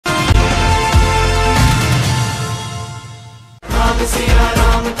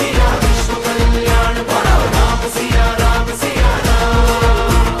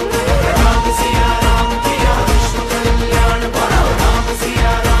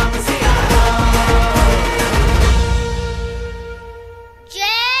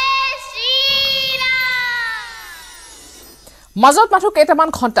মাজত মাথো কেইটামান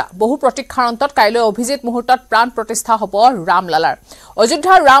ঘণ্টা বহু প্ৰতীক্ষাৰ অন্তত কাইলৈ অভিজিত মুহূৰ্তত প্ৰাণ প্ৰতিষ্ঠা হ'ব ৰামলালাৰ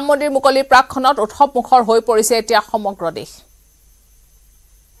অযোধ্যাৰ ৰাম মন্দিৰ মুকলিৰ প্ৰাকখনত উৎসৱ মুখৰ হৈ পৰিছে এতিয়া সমগ্ৰ দেশ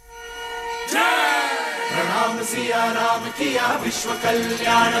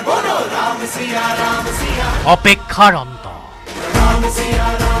অপেক্ষাৰ অন্ত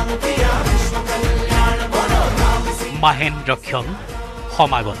মহেন্দ্ৰক্ষণ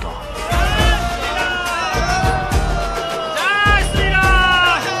সমাগত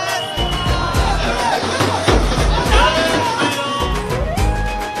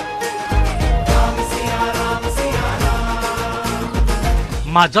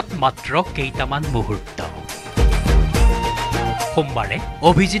মাজত মাত্ৰ কেইটামান মুহূৰ্ত সোমবাৰে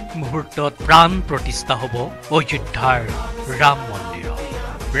অভিজিত মুহূৰ্তত প্ৰাণ প্ৰতিষ্ঠা হ'ব অযোধ্যাৰ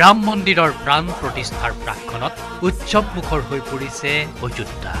ৰাম মন্দিৰৰ প্ৰাণ প্ৰতিষ্ঠাৰ প্ৰাকখনত উৎসৱ মুখৰ হৈ পৰিছে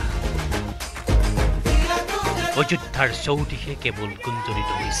অযোধ্যাৰ চৌদিশে কেৱল গুঞ্জৰিত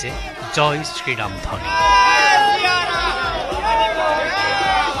হৈছে জয় শ্ৰীৰাম ধ্বনি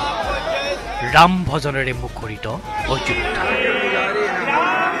ৰাম ভজনেৰে মুখৰিত অযোধ্যা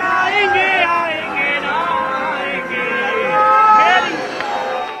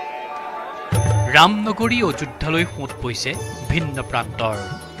ৰামনগৰী অযোধ্যালৈ সোঁত পইছে ভিন্ন প্ৰান্তৰ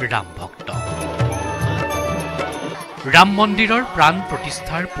ৰাম ভক্ত ৰাম মন্দিৰৰ প্ৰাণ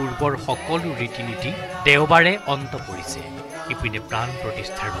প্ৰতিষ্ঠাৰ পূৰ্বৰ সকলো ৰীতি নীতি দেওবাৰে অন্ত পৰিছে ইপিনে প্ৰাণ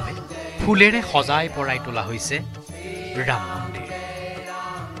প্ৰতিষ্ঠাৰ বাবে ফুলেৰে সজাই পৰাই তোলা হৈছে ৰাম মন্দিৰ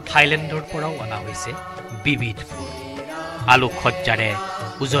থাইলেণ্ডৰ পৰাও অনা হৈছে বিবিধ ফুল আলোকসজ্জাৰে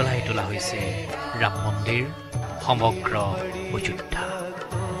উজ্বলাই তোলা হৈছে ৰাম মন্দিৰ সমগ্ৰ অযোধ্যা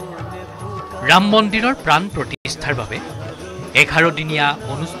ৰাম মন্দিৰৰ প্ৰাণ প্ৰতিষ্ঠাৰ বাবে 11 দিনীয়া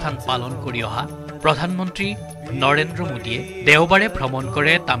অনুষ্ঠান পালন কৰি অহা প্ৰধানমন্ত্ৰী নৰেন্দ্ৰ মোদীয়ে দেওবাৰে ভ্ৰমণ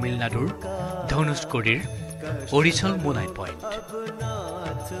কৰে তামিলনাডুৰ ধনুষ্কোড়িৰ অৰিছল মুনাই পইণ্ট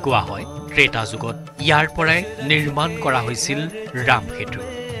কোৱা হয় ত্ৰেতা যুগত ইয়াৰ পৰাই নিৰ্মাণ কৰা হৈছিল ৰাম সেতু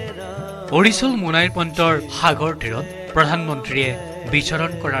অৰিছল মুনাই পইণ্টৰ সাগৰ তীৰত প্ৰধানমন্ত্ৰীয়ে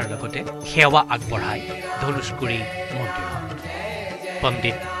বিচৰণ কৰাৰ লগতে সেৱা আগবঢ়ায় ধনুষ্কোড়ি মন্দিৰত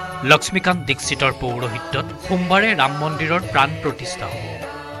পণ্ডিত লক্ষ্মীকান্ত দীক্ষিতৰ পৌৰোহিত্যত সোমবাৰে ৰাম মন্দিৰৰ প্ৰাণ প্ৰতিষ্ঠা হ'ব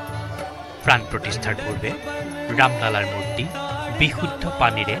প্ৰাণ প্ৰতিষ্ঠাৰ পূৰ্বে ৰামলালাৰ মূৰ্তি বিশুদ্ধ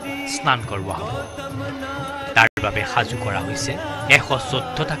পানীৰে স্নান কৰোৱা হ'ব তাৰ বাবে সাজু কৰা হৈছে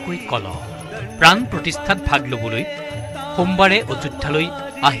 114টাকৈ কলহ প্ৰাণ প্ৰতিষ্ঠাত ভাগ ল'বলৈ সোমবাৰে অযোধ্যালৈ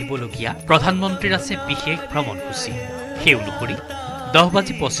আহিবলগীয়া প্ৰধানমন্ত্ৰীৰ আছে বিশেষ ভ্ৰমণসূচী সেই অনুসৰি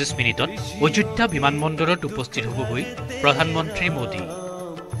 10:25 অযোধ্যা বিমানবন্দৰত উপস্থিত হ'বগৈ প্ৰধানমন্ত্ৰী মোদী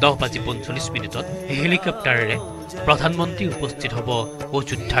 10:45 হেলিকপ্টাৰেৰে প্ৰধানমন্ত্ৰী উপস্থিত হ'ব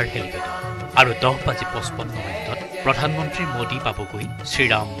অযোধ্যাৰ হেলিপেডত আৰু 10:55 প্ৰধানমন্ত্ৰী মোদী পাবগৈ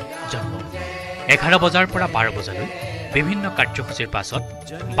শ্ৰীৰাম জন্মভূমি 11 বজাৰ পৰা 12 বজালৈ বিভিন্ন কাৰ্যসূচীৰ পাছত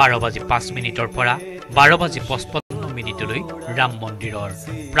 12:05 পৰা 12:55 ৰাম মন্দিৰৰ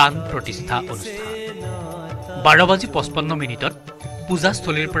প্ৰাণ প্ৰতিষ্ঠা অনুষ্ঠান 12:55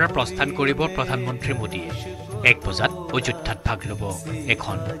 পূজাস্থলীৰ পৰা প্ৰস্থান কৰিব প্ৰধানমন্ত্ৰী মোদীয়ে 1 বজাত অযোধ্যাত ভাগ ল'ব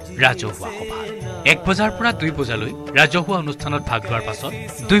এখন ৰাজহুৱা সভা 1 বজাৰ পৰা 2 বজালৈ ৰাজহুৱা অনুষ্ঠানত ভাগ লোৱাৰ পাছত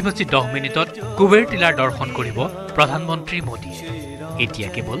 2:10 কুবেৰ টিলাৰ দৰ্শন কৰিব প্ৰধানমন্ত্ৰী মোদীয়ে এতিয়া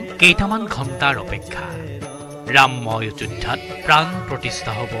কেৱল কেইটামান ঘণ্টাৰ অপেক্ষা ৰামময় অযোধ্যাত প্ৰাণ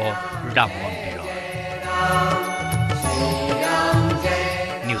প্ৰতিষ্ঠা হ'ব ৰাম মন্দিৰৰ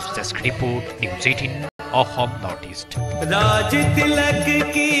news desk report news 18 Assam Northeast Raj Tilak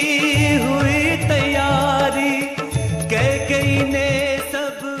की हुई तैयारी कई ने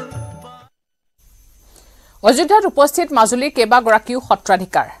सब অযোধ্যাত উপস্থিত মাজুলীৰ কেইবাগৰাকীও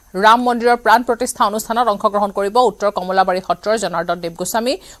সত্ৰাধিকাৰ ৰাম মন্দিৰৰ প্ৰাণ প্ৰতিষ্ঠা অনুষ্ঠানত অংশগ্ৰহণ কৰিব উত্তৰ কমলাবাৰী সত্ৰৰ জনাৰ্দন দেৱ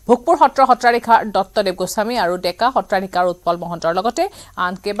গোস্বামী ভোগপুৰ সত্ৰৰ সত্ৰাধিকাৰ দত্ত দেৱ গোস্বামী আৰু ডেকা সত্ৰাধিকাৰ উৎপল মহন্তৰ লগতে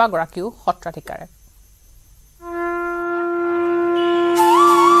আন কেইবাগৰাকীও সত্ৰাধিকাৰে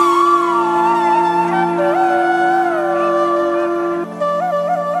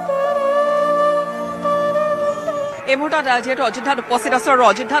এই মুহূৰ্তত যেহেতু অযোধ্যাত উপস্থিত আছো আৰু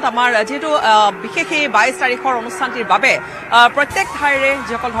অযোধ্যাত আমাৰ যেহেতু বিশেষ এই 22 তাৰিখৰ অনুষ্ঠানটিৰ বাবে প্ৰত্যেক ঠাইৰে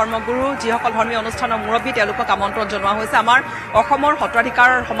যিসকল ধৰ্মগুৰু যিসকল ধৰ্মীয় অনুষ্ঠানৰ মুৰব্বী তেওঁলোকক আমন্ত্ৰণ জনোৱা হৈছে আমাৰ অসমৰ সত্ৰাধিকাৰ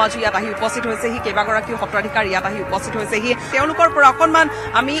সমাজো ইয়াত আহি উপস্থিত হৈছেহি কেইবাগৰাকীও সত্ৰাধিকাৰ ইয়াত আহি উপস্থিত হৈছেহি তেওঁলোকৰ পৰা অকণমান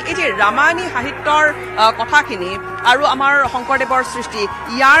আমি এই যে ৰামায়ণী সাহিত্যৰ কথাখিনি আৰু আমাৰ শংকৰদেৱৰ সৃষ্টি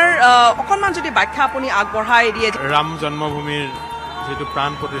ইয়াৰ অকণমান যদি ব্যাখ্যা আপুনি আগবঢ়াই দিয়ে ৰাম জন্মভূমিৰ যেটো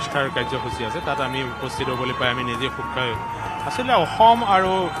প্ৰাণ প্ৰতিষ্ঠাৰ কাৰ্যসূচী আছে তাত আমি উপস্থিত হ'বলৈ পাই আমি নিজে সুখ পাই আসলে অসম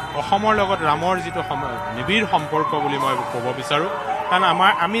আৰু অসমৰ লগত ৰামৰ যেটো নিবিড় সম্পৰ্ক বুলি মই ক'ব বিচাৰো কাৰণ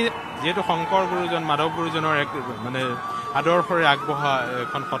আমি যেটো শংকৰ গুৰুজন মাধৱ গুৰুজনৰ এক মানে আদৰ্শৰে আগবঢ়া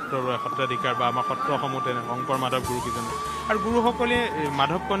এখন সত্ৰাধিকাৰ বা আমাৰ সত্ৰসমূহ শংকৰ মাধৱ গুৰুকেইজন আৰু গুৰুসকলে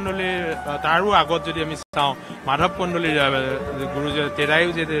মাধৱ কণ্ডলীৰ তাৰো আগত যদি আমি চাওঁ মাধৱ কণ্ডলীৰ গুৰুজন তেৰায়ো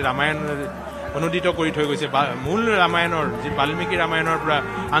যে ৰামায়ণ অনুদিত কৰি থৈ গৈছে মূল ৰামায়ণৰ যি বাল্মীকি ৰামায়ণৰ পৰা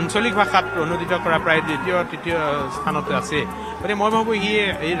আঞ্চলিক ভাষাত অনুদিত কৰা প্ৰায় দ্বিতীয় তৃতীয় স্থানতে আছে গতিকে মই ভাবোঁ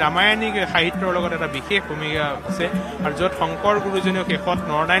এই ৰামায়ণিক সাহিত্যৰ লগত এটা বিশেষ ভূমিকা আছে আৰু য'ত শংকৰ গুৰুজনেও শেষত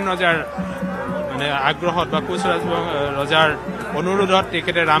নৰনাৰায়ণ ৰজাৰ মানে আগ্ৰহত বা কোচ ৰজাৰ অনুৰোধত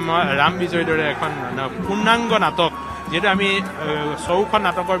তেখেতে ৰাম বিজয়ৰ দৰে এখন পূৰ্ণাংগ নাটক যিহেতু আমি 4খন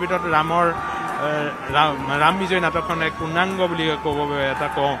নাটকৰ ভিতৰত ৰাম বিজয় নাটকখন এক পূৰ্ণাংগ বুলি ক'ব এটা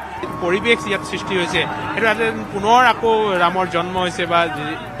কওঁ পৰিৱেশ ইয়াত সৃষ্টি হৈছে সেইটো ইয়াতে পুনৰ আকৌ ৰামৰ জন্ম হৈছে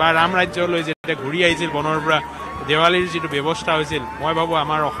বা ৰাম ৰাজ্যলৈ যেতিয়া ঘূৰি আহিছিল বনৰ পৰা দেৱালীৰ যিটো ব্যৱস্থা হৈছিল মই ভাবোঁ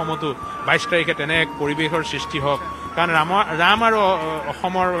আমাৰ অসমতো 22 তাৰিখে তেনে এক পৰিৱেশৰ সৃষ্টি হওক কাৰণ ৰাম আৰু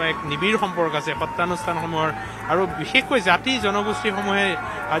অসমৰ এক নিবিড় সম্পৰ্ক আছে সত্ৰানুষ্ঠানসমূহৰ আৰু বিশেষকৈ জাতি জনগোষ্ঠীসমূহে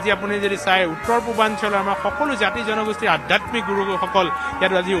আজি আপুনি যদি চাই উত্তৰ পূৰ্বাঞ্চলৰ আমাৰ সকলো জাতি জনগোষ্ঠীৰ আধ্যাত্মিক গুৰুসকল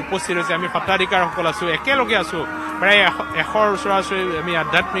ইয়াত আজি উপস্থিত হৈছে আমি সত্ৰাধিকাৰসকল আছোঁ একেলগে আছোঁ প্ৰায় 100ৰ ওচৰা-ওচৰি আমি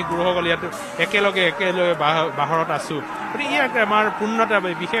আধ্যাত্মিক গুৰুসকল ইয়াত একেলগে বাহৰত আছোঁ গতিকে ইয়াক আমাৰ পূৰ্ণতা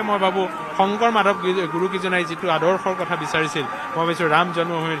বিশেষ মই ভাবোঁ শংকৰ মাধৱ গুৰুকেইজনাই যিটো আদৰ্শৰ কথা বিচাৰিছিল মই ভাবিছোঁ ৰাম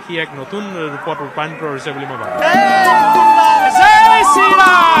জন্মভূমিৰ সি এক নতুন ৰূপত ৰূপান্তৰ হৈছে বুলি মই ভাবোঁ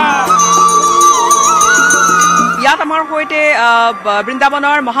ইয়াত আমাৰ সৈতে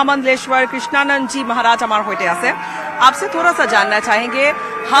বৃন্দাবনৰ মহামণ্ডলেশ্वर कृष्णानंद जी महाराज हमारे होते हैं आपसे थोड़ा सा जानना चाहेंगे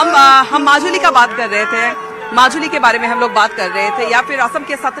हम माजुली का बात कर रहे थे माजुली के बारे में हम लोग बात कर रहे थे या फिर असम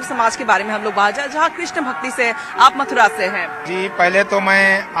के सत्र समाज के बारे में हम लोग बात जहाँ कृष्ण भक्ति से आप मथुरा से हैं जी पहले तो मैं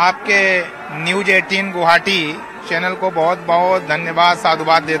आपके न्यूज 18 गुवाहाटी चैनल को बहुत बहुत धन्यवाद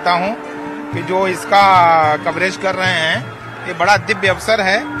साधुवाद देता हूँ कि जो इसका कवरेज कर रहे हैं ये बड़ा दिव्य अवसर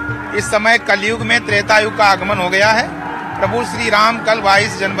है इस समय कलयुग में त्रेतायुग का आगमन हो गया है प्रभु श्री राम कल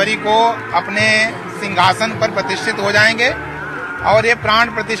 22 जनवरी को अपने सिंहासन पर प्रतिष्ठित हो जाएंगे और ये प्राण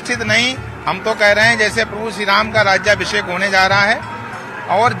प्रतिष्ठित नहीं हम तो कह रहे हैं जैसे प्रभु श्री राम का राज्याभिषेक होने जा रहा है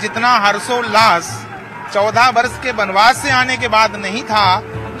और जितना हर्षोल्लास 14 वर्ष के वनवास से आने के बाद नहीं था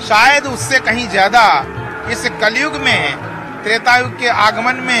शायद उससे कहीं ज्यादा इस कलयुग में त्रेतायुग के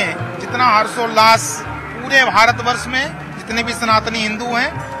आगमन में जितना हर्षोल्लास पूरे भारतवर्ष में जितने भी सनातनी हिंदू हैं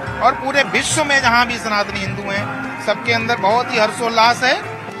और पूरे विश्व में जहाँ भी सनातनी हिंदू हैं सबके अंदर बहुत ही हर्षोल्लास है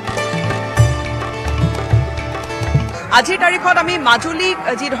আজিৰ তাৰিখত আমি মাজুলী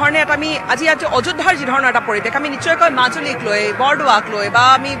যি ধৰণে এটা আমি আজি অযোধ্যাৰ যি ধৰণৰ এটা পৰিৱেশ আমি নিশ্চয়কৈ মাজুলীক লৈ বৰদোৱাক লৈ বা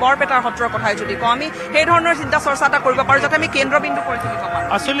আমি বৰপেটাৰ সত্ৰৰ কথাই যদি কওঁ আমি সেই ধৰণৰ চিন্তা চৰ্চা এটা কৰিব পাৰোঁ যাতে আমি কেন্দ্ৰবিন্দু কৰি তুলিব পাৰোঁ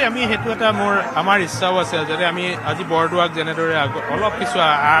আচলতে আমি সেইটো এটা আমাৰ ইচ্ছাও আছে যাতে আমি আজি বৰদোৱাক যেনেদৰে অলপ কিছু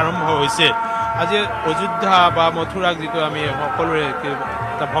আৰম্ভ হৈছে আজি অযোধ্যা বা মথুৰাক যিটো আমি সকলোৰে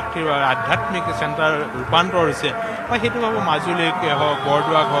এটা ভক্তিৰ আধ্যাত্মিক চেণ্টাৰ ৰূপান্তৰ হৈছে বা সেইটো ভাবোঁ মাজুলীক হওক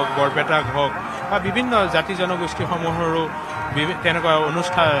বৰদোৱাক হওক বৰপেটাক হওক বা বিভিন্ন জাতি জনগোষ্ঠীসমূহৰো তেনেকুৱা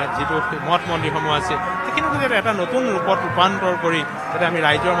অনুষ্ঠান যিটো মঠ মন্দিৰসমূহ আছে সেইখিনিকো যাতে এটা নতুন ৰূপত ৰূপান্তৰ কৰি যাতে আমি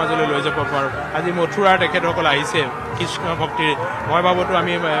ৰাইজৰ মাজলৈ লৈ যাব পাৰোঁ আজি মথুৰাৰ তেখেতসকল আহিছে কৃষ্ণ ভক্তিৰ মই ভাবোঁতো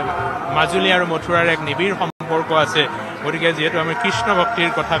আমি মাজুলী আৰু মথুৰাৰ এক নিবিড় সম্পৰ্ক আছে গতিকে যিহেতু আমি কৃষ্ণ ভক্তিৰ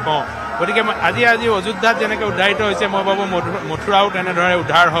কথা কওঁ গতিকে আজি অযোধ্যাত যেনেকৈ উদ্ধাৰিত হৈছে মই ভাবোঁ মথুৰাও তেনেদৰে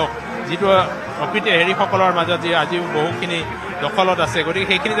উদ্ধাৰ হওক যিটো হেৰিসকলৰ মাজত যি আজিও বহুখিনি দখলত আছে গতিকে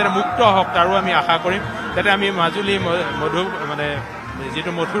সেইখিনি যাতে মুক্ত হওক তাৰো আমি আশা কৰিম যাতে আমি মাজুলী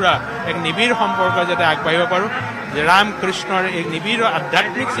যিটো মথুৰা এক নিবিড় সম্পৰ্ক যাতে আগবাঢ়িব পাৰোঁ যে ৰাম কৃষ্ণৰ এক নিবিড়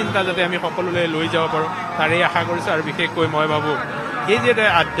আধ্যাত্মিক চিন্তা যাতে আমি সকলোলৈ লৈ যাব পাৰোঁ তাৰেই আশা কৰিছোঁ আৰু বিশেষকৈ মই ভাবোঁ এই যে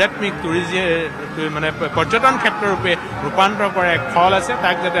আধ্যাত্মিক পৰ্যটন ক্ষেত্ৰৰূপে ৰূপান্তৰ কৰা এক ফল আছে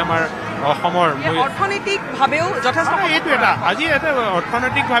তাক যাতে আমাৰ অসমৰ অৰ্থনৈতিকভাৱেও যথেষ্ট এইটো এটা আজি এটা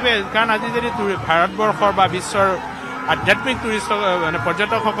অৰ্থনৈতিকভাৱে কাৰণ আজি যদি ভাৰতবৰ্ষৰ বা বিশ্বৰ আধ্যাত্মিক টুৰিষ্ট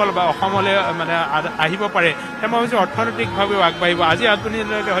পৰ্যটকসকল বা অসমলৈ আহিব পাৰে মই ভাবিছোঁ অৰ্থনৈতিকভাৱেও আগবাঢ়িব আজি আপুনি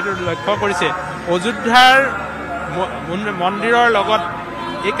হয়তো লক্ষ্য কৰিছে অযোধ্যাৰ মন্দিৰৰ লগত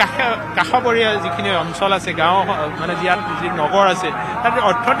এই কাষবৰীয়া যিখিনি অঞ্চল আছে গাঁও ইয়াত যি নগৰ আছে তাতে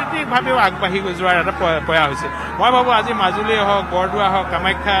অৰ্থনৈতিকভাৱেও আগবাঢ়ি যোৱাৰ এটা প্ৰয়াস হৈছে মই ভাবোঁ আজি মাজুলীয়ে হওক বৰদোৱা হওক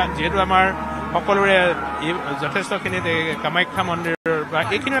কামাখ্যা যিহেতু আমাৰ সকলোৰে যথেষ্টখিনি কামাখ্যা মন্দিৰৰ বা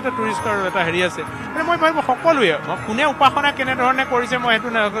এইখিনি এটা টুৰিষ্টৰ এটা হেৰি আছে মই ভাবোঁ সকলোৱে কোনে উপাসনা কেনেধৰণে কৰিছে মই সেইটো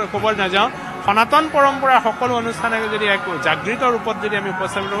ক'ব নাযাওঁ সনাতন পৰম্পৰা সকলো অনুষ্ঠানে যদি এক জাগৃত ৰূপত যদি আমি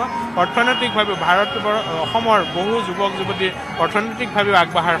উপস্থাপন কৰোঁ অৰ্থনৈতিকভাৱে অসমৰ বহু যুৱক যুৱতী অৰ্থনৈতিকভাৱেও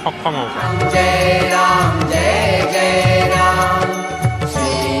আগবঢ়াৰ সক্ষম হ'ব।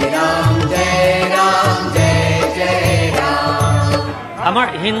 আমাৰ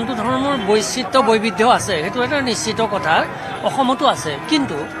হিন্দু ধৰ্মৰ বৈচিত্ৰ্য বৈবিধ্য আছে, সেইটো এটা নিশ্চিত কথা, অসমতো আছে।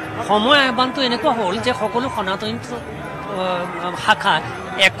 কিন্তু সময় আহ্বানটো এনেকুৱা হ'ল যে সকলো সনাতনী শাখা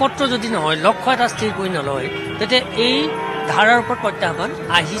একত্ৰ যদি নহয়, লক্ষ্য এটা স্থিৰ কৰি নলয়, তেতিয়া এই ধাৰাৰ ওপৰত প্ৰত্যাহ্বান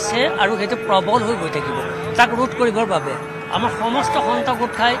আহিছে আৰু সেইটো প্ৰবল হৈ গৈ থাকিব। তাক ৰোধ কৰিবৰ বাবে আমাৰ সমস্ত সন্ত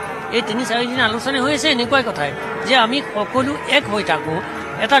গোট খাই এই ৩-৪ দিন আলোচনা হৈ আছে এনেকুৱাই কথাই যে আমি সকলো এক হৈ থাকোঁ,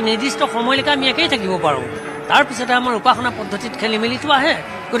 এটা নিৰ্দিষ্ট সময়লৈকে আমি একেই থাকিব পাৰোঁ। তাৰপিছতে আমাৰ উপাসনা পদ্ধতিত খেলি মেলিটো আহে,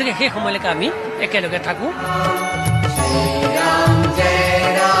 গতিকে সেই সময়লৈকে আমি একেলগে থাকোঁ।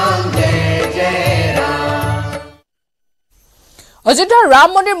 অযোধ্যাৰ ৰাম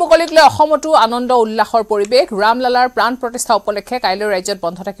মন্দিৰ মুকলিক লৈ অসমতো আনন্দ উল্লাসৰ পৰিৱেশ। ৰামলালাৰ প্ৰাণ প্ৰতিষ্ঠা উপলক্ষে কাইলৈ ৰাজ্যত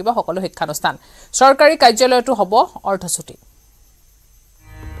বন্ধ থাকিব সকলো শিক্ষানুষ্ঠান। চৰকাৰী কাৰ্যালয়তো হ'ব অৰ্ধছুটি।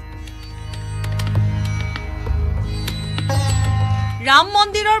 ৰাম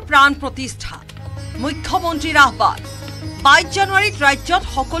মন্দিৰৰ প্ৰাণ প্ৰতিষ্ঠা, মুখ্যমন্ত্ৰীৰ আহ্বান। ২২ জানুৱাৰীত ৰাজ্যত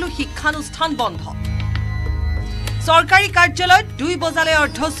সকলো শিক্ষানুষ্ঠান বন্ধ। চৰকাৰী কাৰ্যালয়ত ২ বজালৈ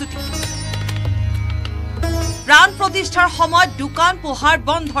অৰ্ধছুটি। প্ৰাণ প্ৰতিষ্ঠাৰ সময়ত দোকান পোহাৰ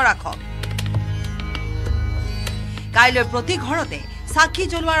বন্ধ ৰাখক। কাইলৈ প্ৰতি ঘৰতে চাকি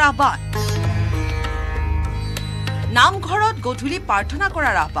জ্বলোৱাৰ আহ্বান। নামঘৰত গধূলি প্ৰাৰ্থনা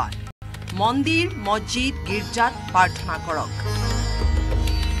কৰাৰ আহ্বান। মন্দিৰ, মছজিদ, গীৰ্জাত প্ৰাৰ্থনা কৰক।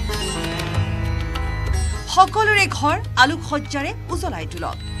 সকলোৰে ঘৰ আলোকসজ্জাৰে উজ্বলাই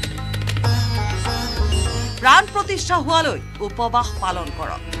তোলক। প্ৰাণ প্ৰতিষ্ঠা হোৱালৈ উপবাস পালন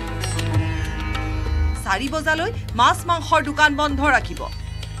কৰক। ৪ বজালৈ মাছ মাংসৰ দোকান বন্ধ ৰাখিব।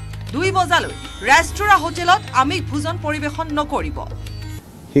 ২ বজালৈ ৰেষ্টুৰাঁ হোটেলত আমিষ ভোজন পৰিৱেশন নকৰিব।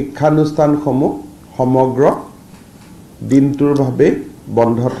 শিক্ষানুষ্ঠানসমূহ সমগ্ৰ দিনটোৰ বাবে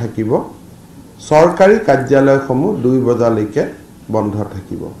বন্ধ থাকিব। চৰকাৰী কাৰ্যালয়সমূহ ২ বজালৈকে বন্ধ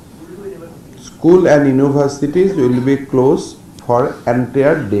থাকিব। School and universities will be closed for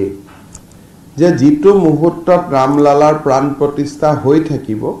entire day. যে যিটো মুহূৰ্তত ৰামলালাৰ প্ৰাণ প্ৰতিষ্ঠা হৈ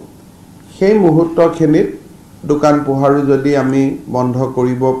থাকিব, সেই মুহূৰ্তখিনিত দোকান পোহাৰো যদি আমি বন্ধ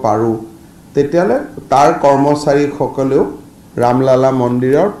কৰিব পাৰোঁ, তেতিয়াহ'লে তাৰ কৰ্মচাৰীসকলেও ৰামলালা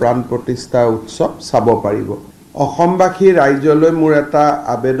মন্দিৰৰ প্ৰাণ প্ৰতিষ্ঠা উৎসৱ চাব পাৰিব। অসমবাসী ৰাইজলৈ মোৰ এটা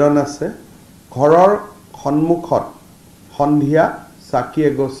আবেদন আছে, ঘৰৰ সন্মুখত সন্ধিয়া চাকি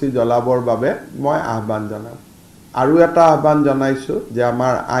এগছি জ্বলাবৰ বাবে মই আহ্বান জনাম। আৰু এটা আহ্বান জনাইছোঁ যে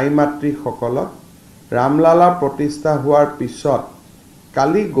আমাৰ আই মাতৃসকলক ৰামলালা প্ৰতিষ্ঠা হোৱাৰ পিছত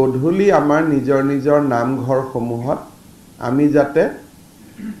কালি গধূলি আমাৰ নিজৰ নিজৰ নামঘৰসমূহত আমি যাতে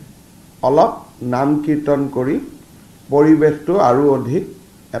অলপ নাম কীৰ্তন কৰি পৰিৱেশটো আৰু অধিক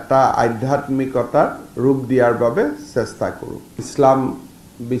এটা আধ্যাত্মিকতাৰ ৰূপ দিয়াৰ বাবে চেষ্টা কৰোঁ। ইছলাম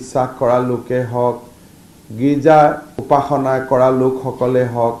বিশ্বাস কৰা লোকে হওক, গীৰ্জা উপাসনা কৰা লোকসকলে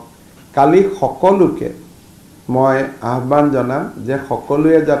হওক, কালি সকলোকে মই আহ্বান জনাম যে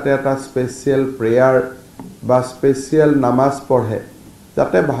সকলোৱে যাতে এটা স্পেচিয়েল প্ৰেয়াৰ বা স্পেচিয়েল নামাজ পঢ়ে,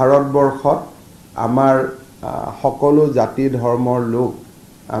 যাতে ভাৰতবৰ্ষত আমাৰ সকলো জাতি ধৰ্মৰ লোক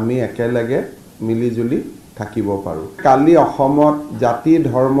আমি একেলগে মিলিজুলি থাকিব পাৰোঁ। কালি অসমত জাতি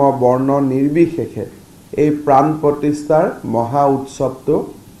ধৰ্ম বৰ্ণ নিৰ্বিশেষে এই প্ৰাণ প্ৰতিষ্ঠাৰ মহা উৎসৱটো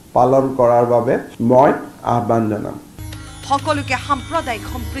পালন কৰাৰ বাবে মই আহ্বান জনাম। সকলোকে সাম্প্ৰদায়িক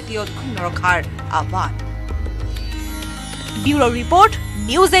সম্প্ৰীতি অক্ষুণ্ণ ৰখাৰ আহ্বান। Bureau report,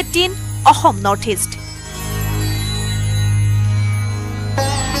 news 18 Assam north east.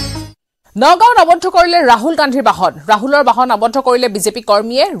 নগাঁৱত আবদ্ধ কৰিলে ৰাহুল গান্ধীৰ বাহন। ৰাহুলৰ বাহন আবদ্ধ কৰিলে বিজেপি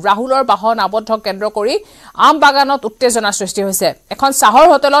কৰ্মীয়ে। ৰাহুলৰ বাহন আবদ্ধ কেন্দ্ৰ কৰি আম বাগানত উত্তেজনাৰ সৃষ্টি হৈছে। এখন চাহৰ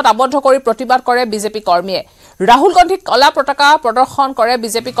হোটেলত আবদ্ধ কৰি প্ৰতিবাদ কৰে বিজেপি কৰ্মীয়ে। ৰাহুল গান্ধীক কলা পতাকা প্ৰদৰ্শন কৰে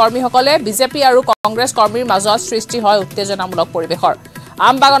বিজেপি কৰ্মীসকলে। বিজেপি আৰু কংগ্ৰেছ কৰ্মীৰ মাজত সৃষ্টি হয় উত্তেজনামূলক পৰিৱেশৰ।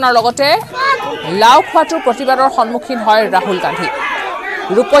 আম বাগানৰ লগতে লাও খোৱাটোৰ প্ৰতিবাদৰ সন্মুখীন হয় ৰাহুল গান্ধী।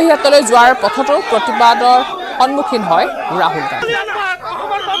 ৰূপহীহাটলৈ যোৱাৰ পথতো প্ৰতিবাদৰ সন্মুখীন হয় ৰাহুল গান্ধী।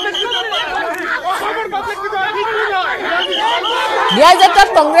 ন্যায় যাত্ৰাত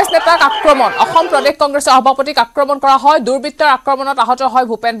কংগ্ৰেছ নেতাক আক্ৰমণ। অসম প্ৰদেশ কংগ্ৰেছৰ সভাপতিক আক্ৰমণ কৰা হয়। দুৰ্বৃত্তৰ আক্ৰমণত আহত হয়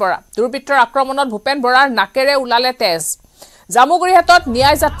ভূপেন বৰা। দুৰ্বৃত্তৰ আক্ৰমণত ভূপেন বৰাৰ নাকেৰে ওলালে তেজ। জামুগুৰিহাটত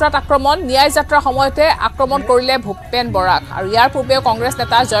ন্যায় যাত্ৰাত আক্ৰমণ। ন্যায় যাত্ৰাৰ সময়তে আক্ৰমণ কৰিলে ভূপেন বৰাক। আৰু ইয়াৰ পূৰ্বেও কংগ্ৰেছ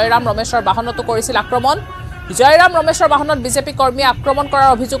নেতা জয়ৰাম ৰমেশৰ বাহনতো কৰিছিল আক্ৰমণ। জয়ৰাম ৰমেশৰ বাহনত বিজেপি কৰ্মীয়ে আক্ৰমণ কৰাৰ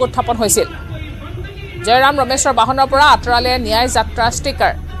অভিযোগ উত্থাপন হৈছিল। জয়ৰাম ৰমেশৰ বাহনৰ পৰা আঁতৰালে ন্যায় যাত্ৰা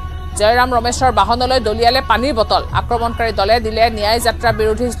ষ্টিকাৰ। জয়ৰাম ৰমেশৰ বাহনলৈ দলিয়ালে পানীৰ বটল। আক্ৰমণকাৰী দলে দিলে ন্যায় যাত্ৰা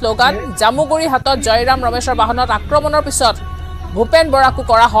বিৰোধী শ্লোগান। জামুগুৰিহাটত জয়ৰাম ৰমেশৰ বাহনত আক্ৰমণৰ পিছত ভূপেন বৰাকো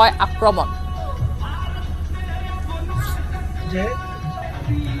কৰা হয় আক্ৰমণ।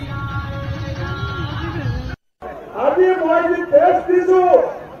 আজি মই যি টেষ্ট দিছো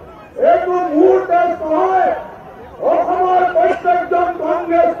এইটো মোৰ টেষ্ট নহয়, অসমৰ প্ৰত্যেকজন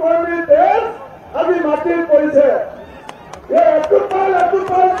কংগ্ৰেছ কৰ্মীৰ দেশ আজি মাটিৰ পৰিছে এই এটুপাল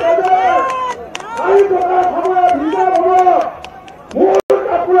আহি থকা সময়ত হিচাপ হ'ব মোৰ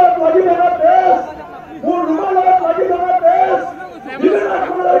কাপোৰত লাগি থকা দেশ মোৰ ৰুমালত লাগি থকা দেশ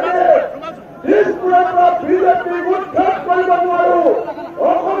দিছপুৰৰ পৰা বিজেপি উৎখাত কৰিব নোৱাৰো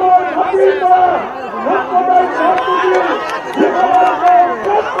অসমৰ মাটিৰ পৰা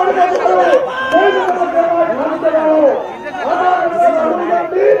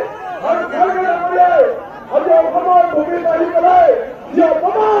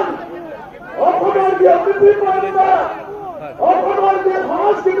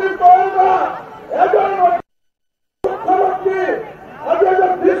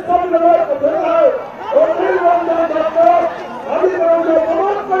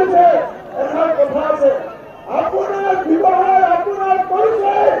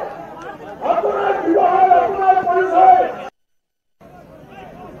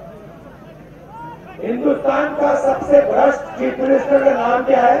हिंदुस्तान का सबसे भ्रष्ट चीफ मिनिस्टर का नाम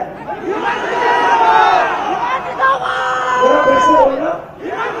क्या है? कैसे बोलना?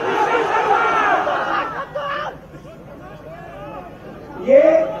 ये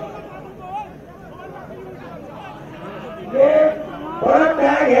बड़ा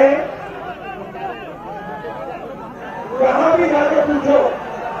टैग है कहाँ भी जाके पूछो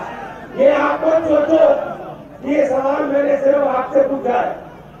ये आप मत सोचो ये सवाल मैंने सिर्फ आपसे पूछा है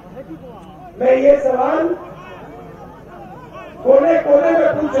मैं ये सवाल कोने कोने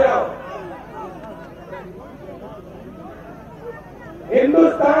में पूछ रहा हूं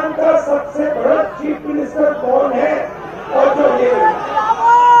हिंदुस्तान का सबसे बड़ा चीफ मिनिस्टर कौन है और जो ये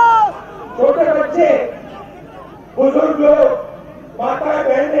छोटे बच्चे बुजुर्ग लोग माता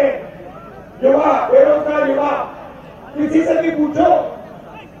बहने युवा बेरोजगार युवा किसी से भी पूछो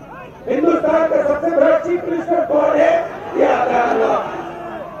हिंदुस्तान का सबसे बड़ा चीफ मिनिस्टर कौन है ये आता है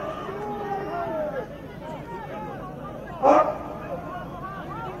अब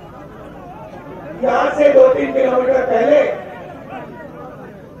यहां से 2-3 किलोमीटर पहले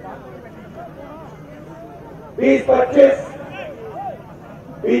 20-25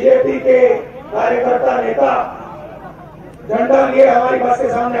 बीजेपी के कार्यकर्ता नेता झंडा लिए हमारी बस के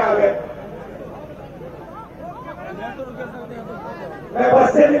सामने आ गए मैं बस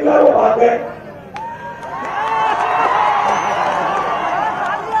से निकला वो भाग गए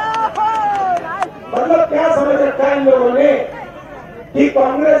मतलब क्या समझ रखा है इन लोगों ने कि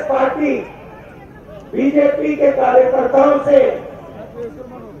कांग्रेस पार्टी बीजेपी के कार्यकर्ताओं से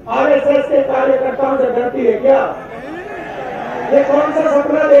आरएसएस के कार्यकर्ताओं से डरती है क्या? ये कौन सा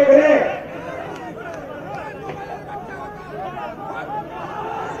सपना देख रहे हैं?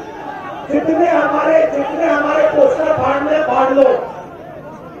 जितने हमारे पोस्टर फाड़ने फाड़ लो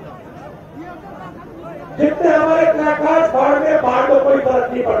जितने हमारे प्लेकार्ड फाड़ने फाड़ लो कोई फर्क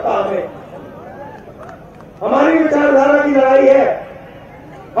नहीं पड़ता हमें हमारी विचारधारा की लड़ाई है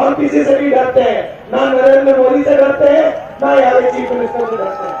हम किसी से भी डरते हैं ना नरेंद्र मोदी से डरते हैं ना यहाँ के चीफ मिनिस्टर से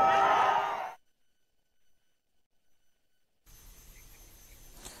डरते हैं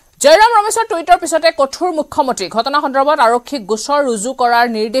জয়ৰাম ৰমেশৰ টুইটৰ পিছতে কঠোৰ মুখ্যমন্ত্ৰী ঘটনা সন্দৰ্ভত আৰক্ষীক গোচৰ ৰুজু কৰাৰ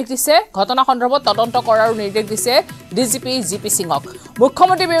নিৰ্দেশ দিছে ঘটনা সন্দৰ্ভত তদন্ত কৰাৰ নিৰ্দেশ দিছে ডিজিপি জিপি সিঙক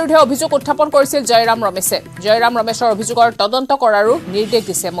মুখ্যমন্ত্ৰীৰ বিৰুদ্ধে অভিযোগ উত্থাপন কৰিছিল জয়ৰাম ৰমেশে জয়ৰাম ৰমেশৰ অভিযোগৰ তদন্ত কৰাৰো নিৰ্দেশ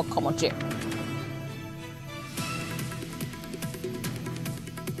দিছে মুখ্যমন্ত্ৰীয়ে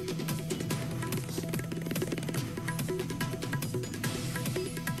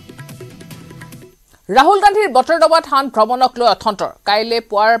ৰাহুল গান্ধীৰ বটৰডবা থান ভ্ৰমণক লৈ অথন্তৰ কাইলে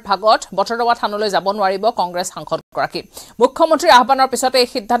পুৱাৰ ভাগত বটৰডবা থানলৈ যাব নোৱাৰিব কংগ্ৰেছ সাংসদগৰাকী মুখ্যমন্ত্ৰীৰ আহ্বানৰ পিছতে এই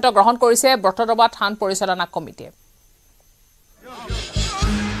সিদ্ধান্ত গ্ৰহণ কৰিছে বটৰডবা থান পৰিচালনা কমিটিয়ে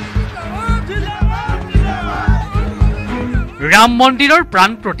ৰাম মন্দিৰৰ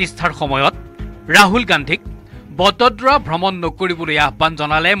প্ৰাণ প্ৰতিষ্ঠাৰ সময়ত ৰাহুল গান্ধীক বটদ্ৰা ভ্ৰমণ নকৰিবলৈ আহ্বান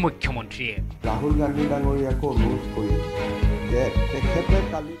জনালে মুখ্যমন্ত্ৰীয়ে ৰাহুল গান্ধী ডাঙৰীয়াকো অনুৰোধ কৰি যে তেখেতে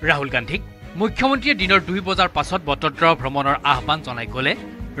কালি ৰাহুল গান্ধীক মুখ্যমন্ত্ৰীয়ে দিনৰ 2 বজাৰ পাছত বটদ্ৰা ভ্ৰমণৰ আহ্বান জনাই গলে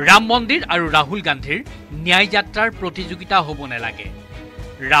ৰাম মন্দিৰ আৰু ৰাহুল গান্ধীৰ ন্যায় যাত্ৰাৰ প্ৰতিযোগিতা হ'ব নালাগে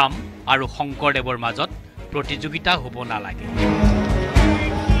ৰাম আৰু শংকৰদেৱৰ মাজত প্ৰতিযোগিতা হ'ব নালাগে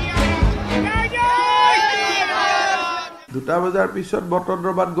 2 বজাৰ পিছত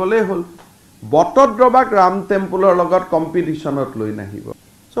বটদ্ৰবাত গলে হল বটদ্ৰবাক ৰাম টেম্পলৰ লগত কম্পিটিশনত লৈ নাহিব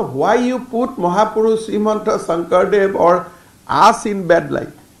so why you put Mahapurush Srimanta Shankardev or us in bad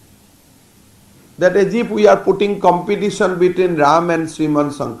light that as if we are putting competition between Ram and Sriman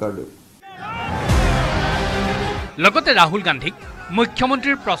Shankardev. লগতে ৰাহুল গান্ধীক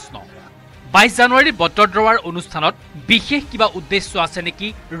মুখ্যমন্ত্ৰীৰ প্ৰশ্ন 22 জানুৱাৰী বটদ্ৰৱাৰ অনুষ্ঠানত বিশেষ কিবা উদ্দেশ্য আছে নেকি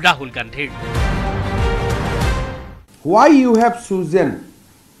ৰাহুল গান্ধীৰ Why you have chosen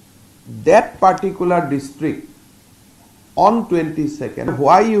that particular district on 22nd.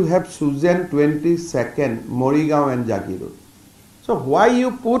 Why you have chosen 22nd Morigao and Jagirod? So why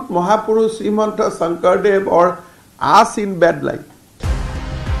you put Mahapurush Srimanta Shankardev or us in bad light?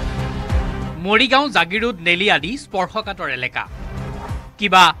 Morigao, Jagirod, Neli adi স্পৰ্শকাতৰ এলেকা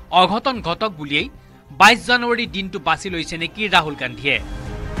কিবা অঘটন ঘটক বুলিয়েই 22 জানুৱাৰী দিনটো বাছি লৈছে নেকি ৰাহুল গান্ধীয়ে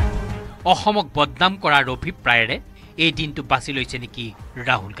অসমক বদনাম কৰাৰ অভিপ্ৰায়েৰে এই দিনটো বাছি লৈছে নেকি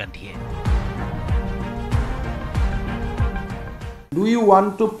ৰাহুল গান্ধীয়ে Do you want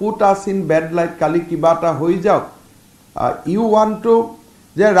to put us in bad light? Kali kibata hoi jaok. You want to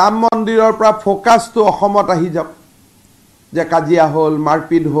je Ram Mandirer pra focus to Ahomot ahi jaok. Je kajia hol,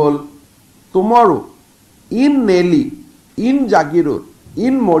 marpid hol. Tomorrow in Neli, in Jagirod,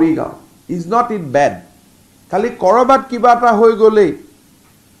 in Morigao is not it bad. Kali korobat kibata hoi gole.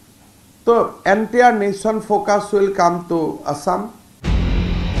 So entire nation focus will come to Assam.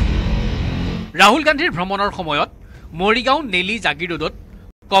 Rahul Gandhir ভ্ৰমণৰ সময়ত Morigao, Neli, Jagirodot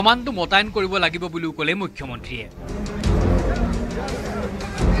commando মোতায়েন কৰিব লাগিব বুলি ক'লে মুখ্যমন্ত্ৰীয়ে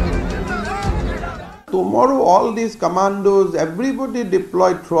Tomorrow all these commandos, everybody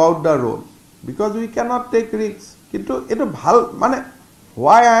deployed throughout the road because we cannot take risks. Kintu eto bhal mane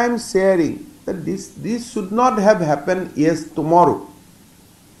why I am sharing that this should not have happened tomorrow.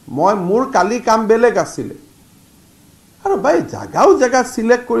 Moi mur kali kam beleg asile. আৰু ভাই জাগা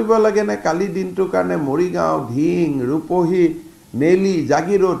select কৰিব লাগে না কালি দিনটো কাৰণে মৰিগাঁও ঢিং ৰূপহী নেলি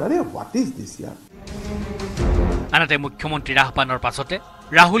জাগিৰোড আৰে what is this ইয়াৰ আনহাতে মুখ্যমন্ত্ৰীৰ আহ্বানৰ পাছতে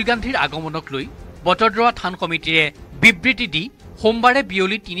ৰাহুল গান্ধীৰ আগমনক লৈ বটদ্ৰৱা থান কমিটিয়ে বিবৃতি দি সোমবাৰে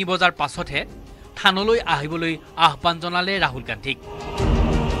বিয়লি 3 বজাৰ পাছতহে থানলৈ আহিবলৈ আহ্বান জনালে ৰাহুল গান্ধীক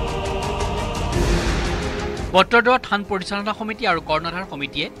বটদ্ৰৱা থান পৰিচালনা সমিতি আৰু কৰ্ণধাৰ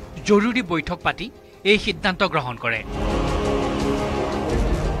সমিতিয়ে জৰুৰী বৈঠক পাতি এই সিদ্ধান্ত গ্ৰহণ কৰে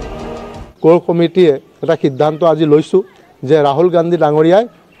কোৰ কমিটিয়ে এটা সিদ্ধান্ত আজি লৈছো যে ৰাহুল গান্ধী ডাঙৰীয়াই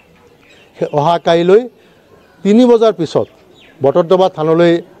অহা কাইলৈ 3 বজাৰ পিছত বটদ্ৰৱা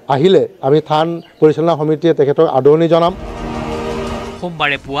থানলৈ আহিলে আমি থান পৰিচালনা সমিতিয়ে তেখেতৰ আদৰণি জনাম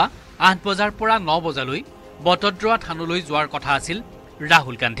সোমবাৰে পুৱা 8 বজাৰ পৰা 9 বজালৈ বটদ্ৰৱা থানলৈ যোৱাৰ কথা আছিল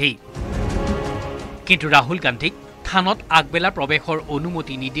ৰাহুল গান্ধী কিন্তু ৰাহুল গান্ধীক থানত আগবেলা প্ৰৱেশৰ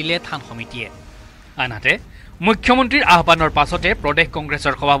অনুমতি নিদিলে থান সমিতিয়ে আনহাতে মুখ্যমন্ত্ৰীৰ আহ্বানৰ পাছতে প্ৰদেশ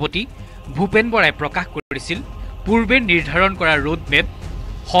কংগ্ৰেছৰ সভাপতি ভূপেন বৰাই প্ৰকাশ কৰিছিল পূৰ্বে নিৰ্ধাৰণ কৰা ৰোড মেপ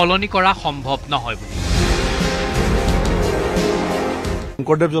হলনি কৰা সম্ভৱ নহয় বুলি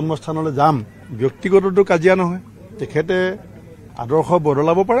শংকৰদেৱ জন্মস্থানলৈ যাম ব্যক্তিগতটো কাজিয়া নহয় তেখেতে আদৰ্শ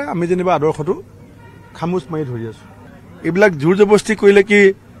বদলাব পাৰে আমি যেনিবা আদৰ্শটো খামুচ মাৰি ধৰি আছো এইবিলাক জোৰ জবস্তি কৰিলে কি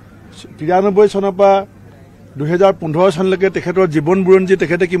 93 চনৰ পৰা 2015 চনলৈকে তেখেতৰ জীৱন বুৰঞ্জী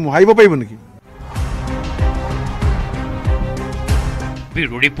তেখেতে কি মুহাইব পাৰিব নেকি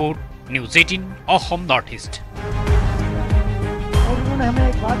bureau report news 18 Assam north east और उन्होंने हमें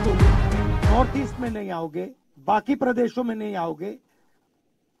एक बात बोली नॉर्थ ईस्ट में नहीं आओगे बाकी प्रदेशों में नहीं आओगे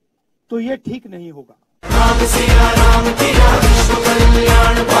तो ये ठीक नहीं होगा राम सिया राम तेरा विश्व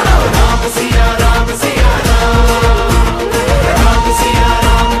कल्याण बढ़ो राम सिया राम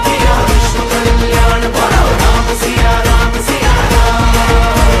तेरा विश्व कल्याण बढ़ो राम सिया राम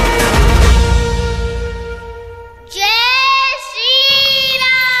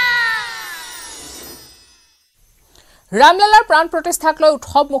ৰামলালাৰ প্ৰাণ প্ৰতিষ্ঠাক লৈ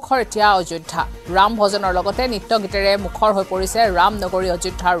উৎসৱ মুখৰ এতিয়া অযোধ্যা ৰাম ভজনৰ লগতে নৃত্য গীতেৰে মুখৰ হৈ পৰিছে ৰামনগৰী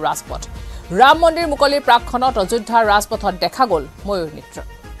অযোধ্যাৰ ৰাজপথ ৰাম মন্দিৰ মুকলিৰ প্ৰাকখনত অযোধ্যাৰ ৰাজপথত দেখা গ'ল ময়ূৰ নৃত্য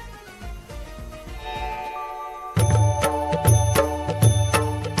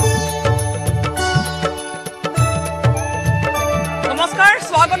নমস্কাৰ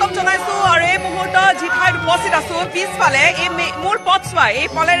স্বাগতম জনাইছো আৰু এই মুহূৰ্ত জিঠাইত উপস্থিত আছো পিছফালে এই মূল পথছোৱা এই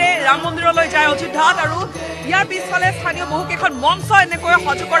ফলেৰে ৰাম মন্দিৰলৈ যায় অযোধ্যাত আৰু ইয়াৰ পিছফালে স্থানীয় বহুকেইখন মঞ্চ এনেকৈ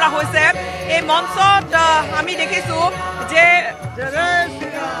সজু কৰা হৈছে এই মঞ্চত আমি দেখিছো যে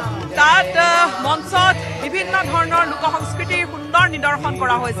তাত মঞ্চত বিভিন্ন ধৰণৰ লোক সংস্কৃতিৰ সুন্দৰ নিদৰ্শন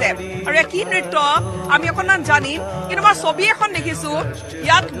কৰা হৈছে আৰু এই কি নৃত্য আমি অকণমান জানিম কিন্তু মই ছবি এখন দেখিছো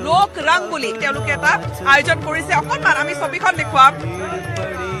ইয়াত লোক ৰং বুলি তেওঁলোকে এটা আয়োজন কৰিছে অকণমান আমি ছবিখন দেখুৱাম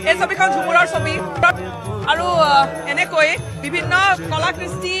এই ছবিখন ঝুমুৰৰ ছবি আৰু এনেকৈ বিভিন্ন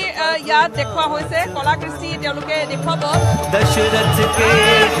কলাকৃষ্টি ইয়াত দেখুওৱা হৈছে কলাকৃষ্টি তেওঁলোকে দেখুৱাব दशरथ के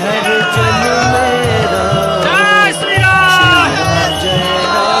घर जन्मे जय श्री राम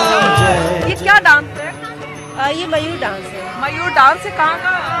ये क्या डांस है ये मयूर डांस है मयूर डांस है कहाँ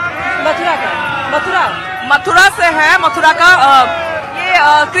का मथुरा का मथुरा से है मथुरा का ये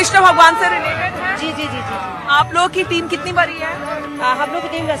कृष्ण भगवान से रिलेटेड है जी जी जी जी आप लोग की टीम कितनी बड़ी है हम लोग की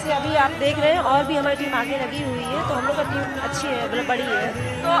टीम जैसे अभी आप देख रहे हैं और भी हमारी टीम आगे लगी हुई है तो हम लोग का टीम अच्छी है मतलब बड़ी है।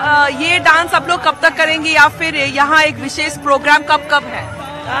 तो ये डांस आप लोग कब तक करेंगे या फिर यहाँ एक विशेष प्रोग्राम कब है?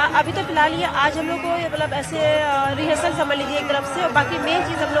 अभी तो फिलहाल ये आज हम लोग को मतलब ऐसे रिहर्सल समझ लीजिए एक तरफ से और बाकी मेन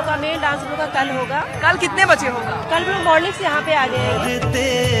चीज हम लोग का मेन डांस हम लोग का कल होगा। कल कितने बजे होगा? कल हम लोग मॉर्निंग से यहाँ पे आ जाएंगे।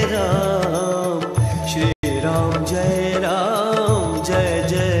 श्री राम जय जय राम श्री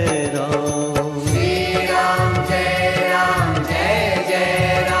राम जय जय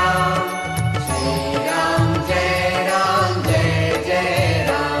राम श्री राम जय जय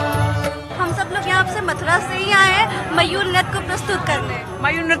राम। हम सब लोग यहाँ से मथुरा से ही आए हैं मयूर नृत्य को प्रस्तुत करने।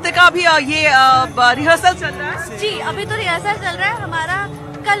 मयूर नृत्य का अभी ये रिहर्सल चल रहा है? जी अभी तो रिहर्सल चल रहा है, हमारा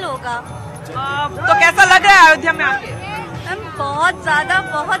कल होगा। तो कैसा लग रहा है अयोध्या में आके? बहुत ज्यादा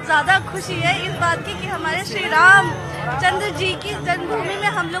खुशी है इस बात की कि हमारे श्री राम चंद्र जी की जन्मभूमि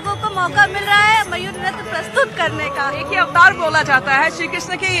में हम लोगों को मौका मिल रहा है मयूर नृत्य प्रस्तुत करने का। एक ही अवतार बोला जाता है, श्री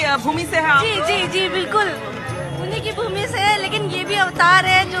कृष्ण की भूमि से है। जी बिल्कुल उन्हीं की भूमि से है, लेकिन ये भी अवतार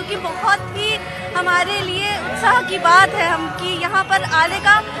है जो कि बहुत ही हमारे लिए उत्साह की बात है हम कि यहाँ पर आने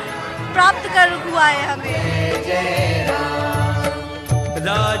का प्राप्त कर हुआ है हमें।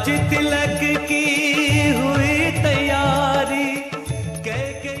 राज तिलक की हुई तैयारी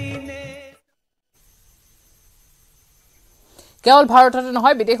কেৱল ভাৰততে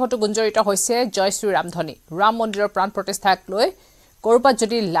নহয় বিদেশতো গুঞ্জৰিত হৈছে জয় শ্ৰী ৰাম ধ্বনি। ৰাম মন্দিৰৰ প্ৰাণ প্ৰতিষ্ঠাক লৈ কৰবাত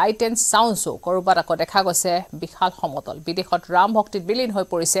যদি লাইট এণ্ড সাউণ্ড শ্ব' কৰবাত আকৌ দেখা গৈছে বিশাল সমতল। বিদেশত ৰাম ভক্তিত বিলীন হৈ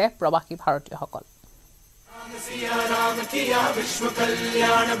পৰিছে প্ৰবাসী ভাৰতীয়সকল।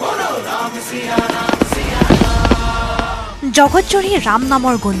 জগতজুৰি ৰাম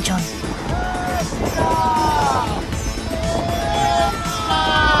নামৰ গুঞ্জন।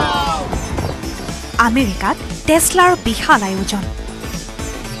 আমেৰিকাত টেছলাৰ বিশাল আয়োজন।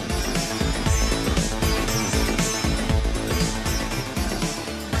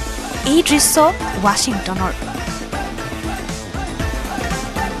 এই দৃশ্য ৱাশ্বিংটনৰ।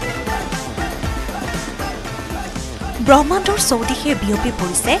 ব্ৰহ্মাণ্ডৰ চৌদিশে বিয়পি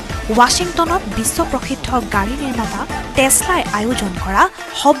পৰিছে ৱাশ্বিংটনত বিশ্ব প্ৰসিদ্ধ গাড়ী নিৰ্মাতা টেছলাই আয়োজন কৰা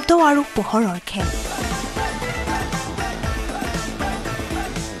শব্দ আৰু পোহৰৰ খেল।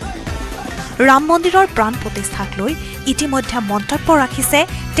 ৰাম মন্দিৰৰ প্ৰাণ প্ৰতিষ্ঠাক লৈ ইতিমধ্যে মন্তব্য ৰাখিছে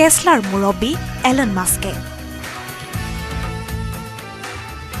টেছলাৰ মুৰব্বী এলন মাস্কে।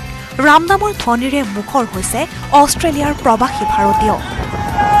 ৰাম নামৰ ধ্বনিৰে মুখৰ হৈছে অষ্ট্ৰেলিয়াৰ প্ৰবাসী ভাৰতীয়।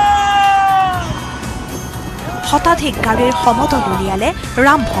 শতাধিক গাড়ীৰ সমদল উলিয়ালে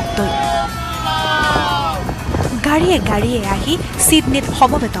ৰাম ভক্তই। গাড়ীয়ে গাড়ীয়ে আহি ছিডনীত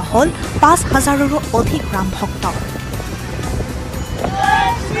সমবেত হ'ল ৫,০০০ৰো অধিক ৰাম ভক্ত।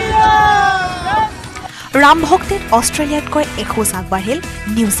 ৰাম ভক্তিত অষ্ট্ৰেলিয়াতকৈ এখোজ আগবাঢ়িল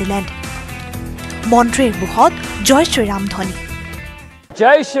নিউজিলেণ্ড। মন্ত্ৰীৰ মুখত জয় শ্ৰীৰাম ধ্বনি।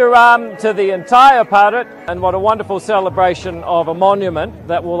 Jai Shri Ram to the entire Bharat, and what a wonderful celebration of a monument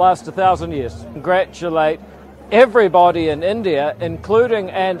that will last 1,000 years. Congratulate everybody in India, including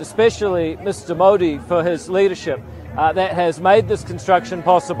and especially Mr. Modi for his leadership that has made this construction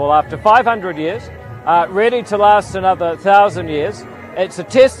possible after 500 years, ready to last another 1,000 years. It's a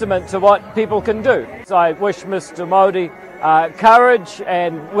testament to what people can do. So I wish Mr. Modi courage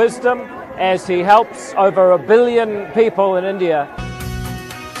and wisdom as he helps over 1 billion people in India.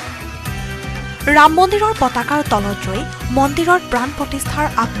 Ram মন্দিৰৰ পতাকাৰ তলত ৰৈ মন্দিৰৰ প্ৰাণ প্ৰতিষ্ঠাৰ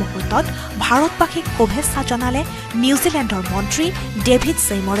আগমুহূৰ্তত ভাৰতবাসীক শুভেচ্ছা জনালে নিউজিলেণ্ডৰ মন্ত্ৰী David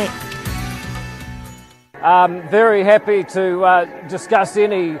ছেইমৰে। I'm very happy to discuss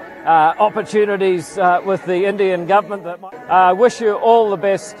any opportunities with the Indian government. I wish you all the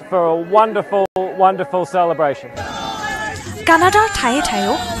best for a wonderful celebration. কানাডাৰ ঠায়ে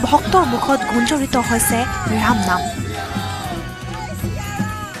ঠায়েও ভক্তৰ মুখত গুঞ্জৰিত হৈছে ৰাম নাম।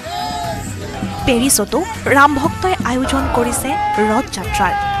 পেৰিছতো ৰাম ভক্তই আয়োজন কৰিছে ৰথ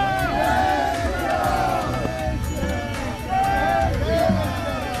যাত্ৰাৰ।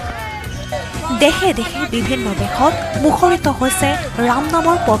 দেশে দেশে বিভিন্ন দেশত মুখৰিত হৈছে ৰাম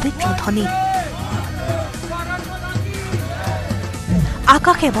নামৰ পবিত্ৰ ধ্বনি।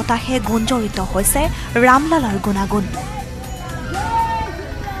 আকাশে বতাহে গুঞ্জৰিত হৈছে ৰামলালাৰ গুণাগুণ।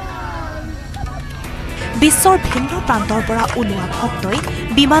 বিশ্বৰ ভিন্ন প্ৰান্তৰ পৰা ওলোৱা ভক্তই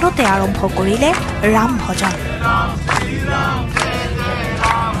বিমানতে আৰম্ভ কৰিলে ৰাম ভজন।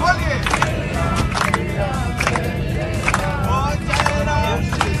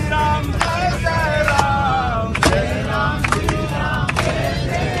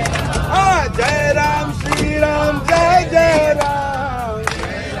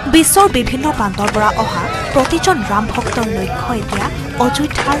 বিশ্বৰ বিভিন্ন প্ৰান্তৰ পৰা অহা প্ৰতিজন ৰাম ভক্তৰ লক্ষ্য এতিয়া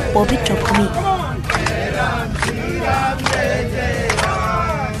অযোধ্যাৰ পবিত্ৰ ভূমি।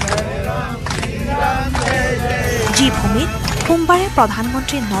 যি ভূমিত সোমবাৰে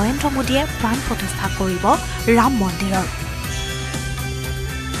প্ৰধানমন্ত্ৰী নৰেন্দ্ৰ মোদীয়ে প্ৰাণ প্ৰতিষ্ঠা কৰিব ৰাম মন্দিৰৰ।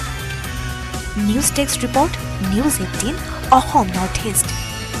 News desk report News 18 Assam Northeast।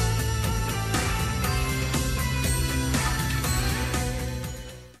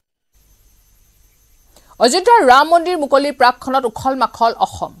 অযোধ্যাৰ ৰাম মন্দিৰ মুকলিৰ প্ৰাকখনত উখল মাখল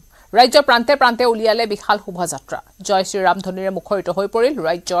অসম। ৰাজ্যৰ প্ৰান্তে প্ৰান্তে উলিয়ালে বিশাল শোভাযাত্ৰা। জয় শ্ৰীৰাম ধ্বনিৰে মুখৰিত হৈ পৰিল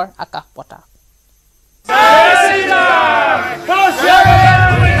ৰাজ্যৰ আকাশ পতা।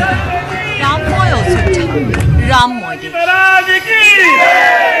 ৰামময় অযোধ্যা, ৰামময় দেশ।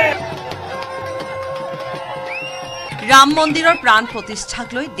 ৰাম মন্দিৰৰ প্ৰাণ প্ৰতিষ্ঠাক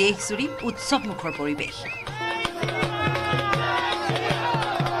লৈ দেশজুৰি উৎসৱমুখৰ পৰিৱেশ।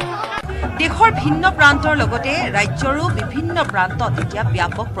 দেশৰ ভিন্ন প্ৰান্তৰ লগতে ৰাজ্যৰো বিভিন্ন প্ৰান্তত এতিয়া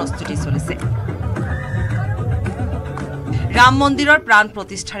ব্যাপক প্ৰস্তুতি চলিছে। ৰাম মন্দিৰৰ প্ৰাণ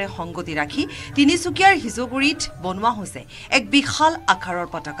প্ৰতিষ্ঠাৰে সংগতি ৰাখি তিনিচুকীয়াৰ হিজুগুৰিত বনোৱা হৈছে এক বিশাল আকাৰৰ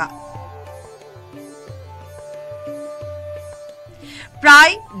পতাকা।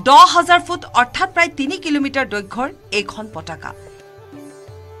 প্ৰায় 10,000 ফুট অৰ্থাৎ প্ৰায় 3 কিলোমিটাৰ দৈৰ্ঘ্যৰ এইখন পতাকা।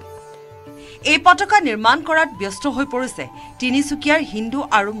 এই পতাকা নিৰ্মাণ কৰাত ব্যস্ত হৈ পৰিছে তিনিচুকীয়াৰ হিন্দু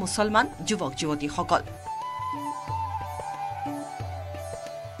আৰু মুছলমান যুৱক যুৱতীসকল।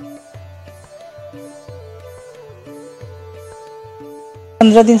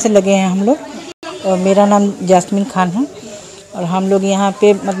 पंद्रह दिन से लगे हैं हम लोग और मेरा नाम जास्मिन खान है और हम लोग यहाँ पे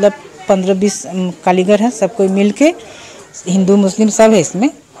मतलब 15-20 कारीगर हैं, सब कोई मिल के हिंदू मुस्लिम सब है इसमें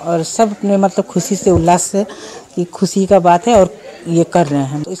और सब अपने मतलब खुशी से उल्लास से कि खुशी का बात है और ये कर रहे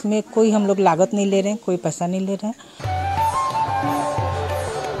हैं। तो इसमें कोई हम लोग लागत नहीं ले रहे हैं, कोई पैसा नहीं ले रहे हैं।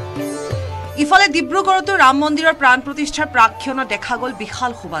 ইফালে ডিব্ৰুগড়তো ৰাম মন্দিৰৰ প্ৰাণ প্ৰতিষ্ঠাৰ প্ৰাক্ষণত দেখা গ'ল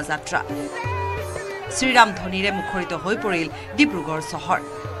বিশাল শোভাযাত্ৰা। শ্ৰীৰাম ধ্বনিৰে মুখৰিত হৈ পৰিল ডিব্ৰুগড় চহৰ।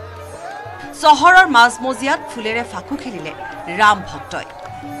 চহৰৰ মাজমজিয়াত ফুলেৰে ফাকু খেলিলে ৰাম ভক্তই।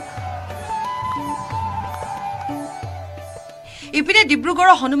 ইপিনে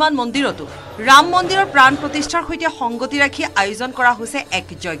ডিব্ৰুগড়ৰ হনুমান মন্দিৰতো ৰাম মন্দিৰৰ প্ৰাণ প্ৰতিষ্ঠাৰ সৈতে সংগতি ৰাখি আয়োজন কৰা হৈছে এক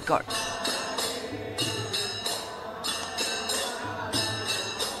যজ্ঞৰ।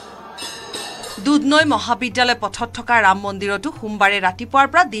 দুধনৈ মহাবিদ্যালয় পথত থকা ৰাম মন্দিৰতো সোমবাৰে ৰাতিপুৱাৰ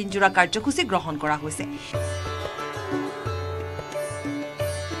পৰা দিনজোৰা কাৰ্যসূচী গ্ৰহণ কৰা হৈছে।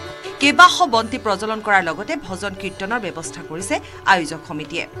 কেইবাশ বন্তি প্ৰজ্বলন কৰাৰ লগতে ভজন কীৰ্তনৰ ব্যৱস্থা কৰিছে আয়োজক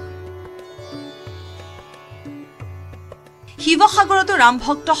সমিতিয়ে। শিৱসাগৰতো ৰাম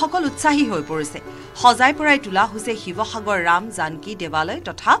ভক্তসকল উৎসাহী হৈ পৰিছে। সজাই পৰাই তোলা হৈছে শিৱসাগৰ ৰাম জানকী দেৱালয়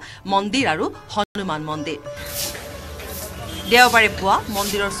তথা মন্দিৰ আৰু হনুমান মন্দিৰ। দেওবাৰে পুৱা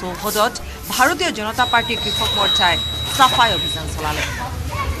মন্দিৰৰ চৌহদত ভাৰতীয় জনতা পাৰ্টীৰ কৃষক মৰ্চাই চাফাই অভিযান চলালে।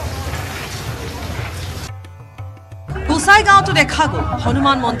 গোসাইগাঁৱতো দেখা গ'ল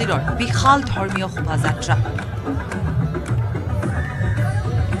হনুমান মন্দিৰৰ বিশাল ধৰ্মীয় শোভাযাত্ৰা।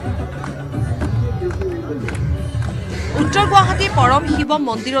 উত্তৰ গুৱাহাটীৰ পৰম শিৱম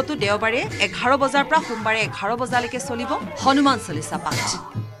মন্দিৰতো দেওবাৰে 11 বজাৰ পৰা সোমবাৰে 11 বজালৈকে চলিব হনুমান চালিচা পাঠ।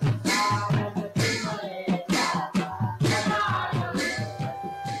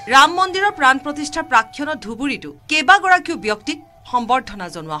 ৰাম মন্দিৰৰ প্ৰাণ প্ৰতিষ্ঠাৰ প্ৰাক্ষণত ধুবুৰীতো কেইবাগৰাকীও ব্যক্তিক সম্বৰ্ধনা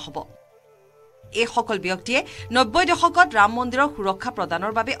জনোৱা হ'ব। এইসকল ব্যক্তিয়ে 90 দশকত ৰাম মন্দিৰৰ সুৰক্ষা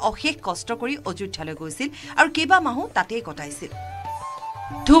প্ৰদানৰ বাবে অশেষ কষ্ট কৰি অযোধ্যালৈ গৈছিল আৰু কেইবা মাহো তাতেই কটাইছিল।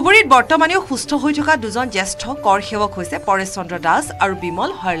 ধুবুৰীত বৰ্তমানেও সুস্থ হৈ থকা দুজন জ্যেষ্ঠ কৰ সেৱক হৈছে পৰেশ চন্দ্ৰ দাস আৰু বিমল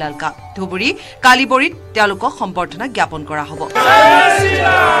হৰলালকা। ধুবুৰী কালিবৰীত তেওঁলোকক সম্বৰ্ধনা জ্ঞাপন কৰা হ'ব।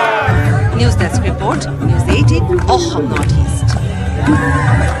 News desk report News 18 Assam Northeast।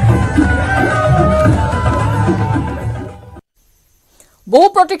 বহু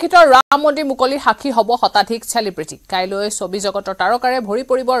প্ৰতীক্ষিত ৰাম মন্দিৰ মুকলিৰ সাক্ষী হ'ব শতাধিক চেলিব্ৰিটি। কাইলৈ ছবি জগতৰ তাৰকাৰে ভৰি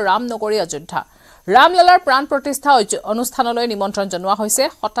পৰিব ৰাম নগৰী অযোধ্যা। ৰামলালাৰ প্ৰাণ প্ৰতিষ্ঠা অনুষ্ঠানলৈ নিমন্ত্ৰণ জনোৱা হৈছে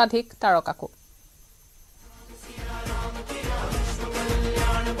শতাধিক তাৰকাকো।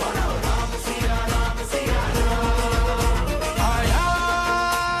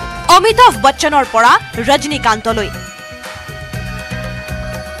 অমিতাভ বচ্চনৰ পৰা ৰজনীকান্তলৈ,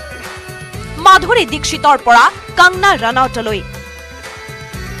 মাধুৰী দীক্ষিতৰ পৰা কংগনা ৰানাউতলৈ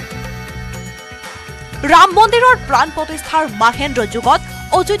ৰাম মন্দিৰৰ প্ৰাণ প্ৰতিষ্ঠাৰ মাহেন্দ্ৰ যুগত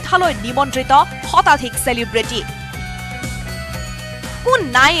অযোধ্যালৈ নিমন্ত্ৰিত শতাধিক চেলিব্ৰিটি। কোন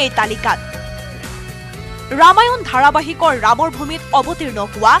নাই এই তালিকাত? ৰামায়ণ ধাৰাবাহিকৰ ৰামৰ ভূমিত অৱতীৰ্ণ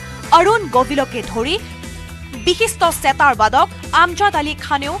হোৱা অৰুণ গভিলকে ধৰি বিশিষ্ট চেতাৰ বাদক আমজাদ আলী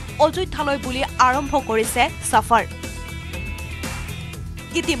খানেও অযোধ্যালৈ বুলি আৰম্ভ কৰিছে সফৰ।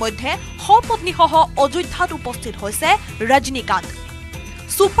 ইতিমধ্যে সপত্নীসহ অযোধ্যাত উপস্থিত হৈছে ৰজনীকান্ত।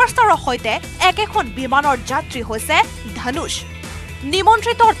 ছুপাৰষ্টাৰৰ সৈতে একেখন বিমানৰ যাত্ৰী হৈছে ধনুষ।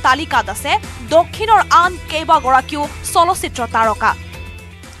 নিমন্ত্ৰিতৰ তালিকাত আছে দক্ষিণৰ আন কেইবাগৰাকীও চলচ্চিত্ৰ তাৰকা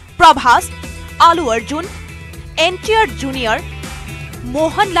প্ৰভাস আলু অৰ্জুন এনটিআৰ জুনিয়ৰ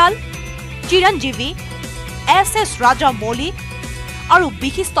মোহনলাল চিৰঞ্জীৱী এছ ৰাজা মৌলী আৰু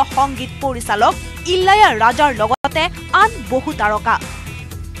বিশিষ্ট সংগীত পৰিচালক ইল্লায়া ৰাজাৰ লগতে আন বহু তাৰকা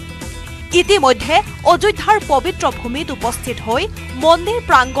ইতিমধ্যে অযোধ্যাৰ পবিত্ৰ ভূমিত উপস্থিত হৈ মন্দিৰ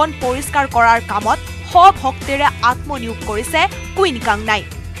প্ৰাংগণ পৰিষ্কাৰ কৰাৰ কামত সভক্তিৰে আত্মনিয়োগ কৰিছে কুইন কাংনাই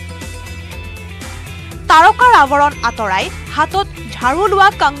তাৰকাৰ আৱৰণ আঁতৰাই হাতত ঝাৰু লোৱা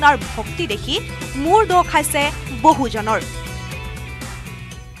কাংনাৰ ভক্তি দেখি মূৰ দ খাইছে বহুজনৰ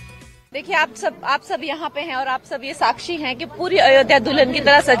देखिए आप सब यहाँ पे हैं और आप सब ये साक्षी हैं कि पूरी अयोध्या दुल्हन की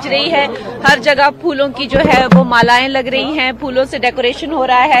तरह सज रही है। हर जगह फूलों की जो है वो मालाएं लग रही हैं, फूलों से डेकोरेशन हो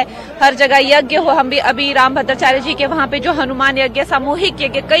रहा है, हर जगह यज्ञ हो। हम भी अभी राम भद्राचार्य जी के वहाँ पे जो हनुमान यज्ञ सामूहिक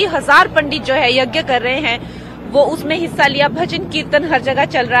यज्ञ कई हजार पंडित जो है यज्ञ कर रहे हैं वो उसमें हिस्सा लिया। भजन कीर्तन हर जगह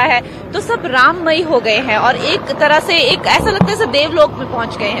चल रहा है तो सब राममयी हो गए हैं और एक तरह से एक ऐसा लगता है सब देवलोक में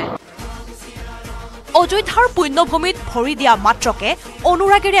पहुंच गए हैं। অযোধ্যাৰ পুণ্যভূমিত ভৰি দিয়া মাত্ৰকে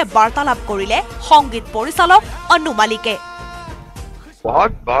অনুৰাগীৰে বাৰ্তালাপ কৰিলে সংগীত পৰিচালক অন্নু মালিকে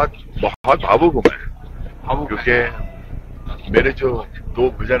बहुत भावुक हूँ मैं क्योंकि मेरे जो दो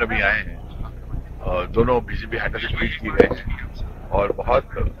भजन अभी आए हैं दोनों बीजेपी हैंडल से ट्वीट किए गए हैं और बहुत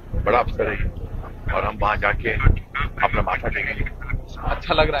बड़ा अवसर है और हम वहाँ जाके अपना माथा टेकेंगे।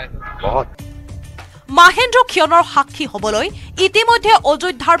 अच्छा लग रहा है बहुत। মাহেন্দ্ৰ ক্ষণৰ সাক্ষী হবলৈ ইতিমধ্যে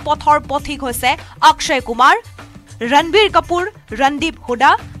অযোধ্যাৰ পথৰ পথিক হৈছে অক্ষয় কুমাৰ ৰণবীৰ কাপুৰ ৰণদীপ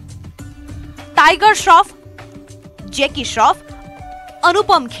হুডা টাইগাৰ শ্ৰফ জেকি শ্ৰফ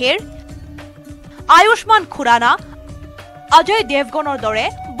অনুপম খেৰ আয়ুষ্মান খুৰানা অজয় দেৱগনৰ দৰে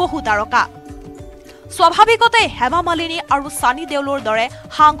বহু তাৰকা স্বাভাৱিকতে হেমা মালিনী আৰু সানী দেওলৰ দৰে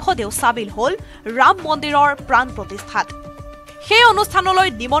সাংসদেও চাবিল হ'ল ৰাম মন্দিৰৰ প্ৰাণ প্ৰতিষ্ঠাত সেই অনুষ্ঠানলৈ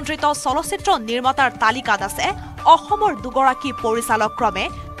নিমন্ত্ৰিত চলচ্চিত্ৰ নিৰ্মাতাৰ তালিকাত আছে অসমৰ দুগৰাকী পৰিচালক ক্ৰমে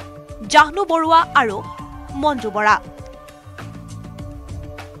জাহ্নু বৰুৱা আৰু মঞ্জু বৰা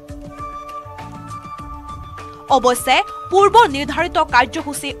অৱশ্যে পূৰ্ব নিৰ্ধাৰিত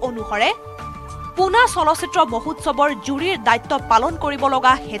কাৰ্যসূচী অনুসৰে পুনা চলচ্চিত্ৰ মহোৎসৱৰ জুৰিৰ দায়িত্ব পালন কৰিব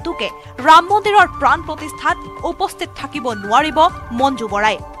লগা হেতুকে ৰাম মন্দিৰৰ প্ৰাণ প্ৰতিষ্ঠাত উপস্থিত থাকিব নোৱাৰিব মঞ্জু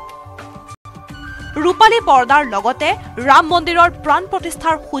বৰাই ৰূপালী পৰ্দাৰ লগতে ৰাম মন্দিৰৰ প্ৰাণ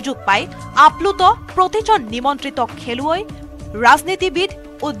প্ৰতিষ্ঠাৰ সুযোগ পাই আপ্লুত প্ৰতিজন নিমন্ত্ৰিত খেলুৱৈ ৰাজনীতিবিদ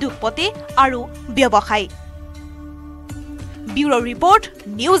উদ্যোগপতি আৰু ব্যৱসায়ী bureau report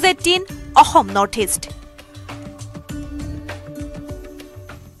news 18 Assam north east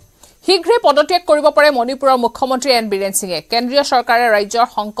শীঘ্ৰে পদত্যাগ কৰিব পাৰে মণিপুৰৰ মুখ্যমন্ত্ৰী এন বীৰেন সিঙে কেন্দ্ৰীয় চৰকাৰে ৰাজ্যৰ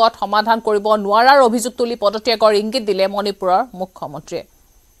সংকট সমাধান কৰিব নোৱাৰাৰ অভিযোগ তুলি পদত্যাগৰ ইংগিত দিলে মণিপুৰৰ মুখ্যমন্ত্ৰীয়ে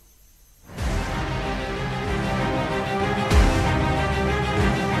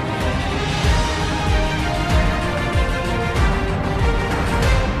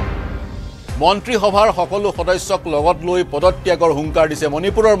মন্ত্ৰীসভাৰ সকলো সদস্যক লগত লৈ পদত্যাগৰ হুংকাৰ দিছে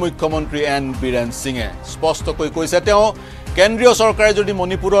মণিপুৰৰ মুখ্যমন্ত্ৰী এন বীৰেন সিঙে স্পষ্টকৈ কৈছে তেওঁ কেন্দ্ৰীয় চৰকাৰে যদি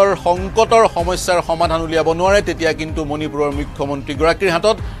মণিপুৰৰ সংকটৰ সমস্যাৰ সমাধান উলিয়াব নোৱাৰে তেতিয়া কিন্তু মণিপুৰৰ মুখ্যমন্ত্ৰীগৰাকীৰ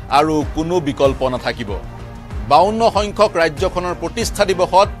হাতত আৰু কোনো বিকল্প নাথাকিব 52 সংখ্যক ৰাজ্যখনৰ প্ৰতিষ্ঠা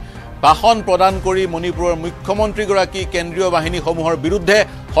দিৱসত ভাষণ প্ৰদান কৰি মণিপুৰৰ মুখ্যমন্ত্ৰীগৰাকী কেন্দ্ৰীয় বাহিনীসমূহৰ বিৰুদ্ধে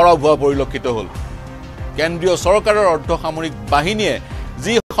সৰব হোৱা পৰিলক্ষিত হ'ল কেন্দ্ৰীয় চৰকাৰৰ অৰ্ধসামৰিক বাহিনীয়ে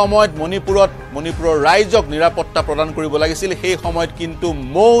যি সময়ত মণিপুৰৰ ৰাইজক নিৰাপত্তা প্ৰদান কৰিব লাগিছিল সেই সময়ত কিন্তু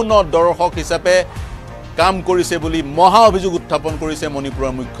মৌন দৰ্শক হিচাপে কাম কৰিছে বুলি মহা অভিযোগ উত্থাপন কৰিছে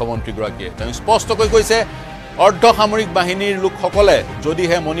মণিপুৰৰ মুখ্যমন্ত্ৰীগৰাকীয়ে তেওঁ স্পষ্টকৈ কৈছে অৰ্ধসামৰিক বাহিনীৰ লোকসকলে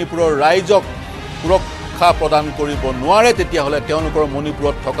যদিহে মণিপুৰৰ ৰাইজক সুৰক্ষা প্ৰদান কৰিব নোৱাৰে তেতিয়াহ'লে তেওঁলোকৰ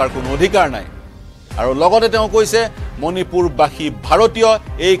মণিপুৰত থকাৰ কোনো অধিকাৰ নাই আৰু লগতে তেওঁ কৈছে মণিপুৰবাসী ভাৰতীয়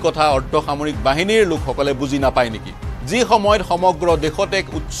এই কথা অৰ্ধসামৰিক বাহিনীৰ লোকসকলে বুজি নাপায় নেকি যি সময়ত সমগ্ৰ দেশতে এক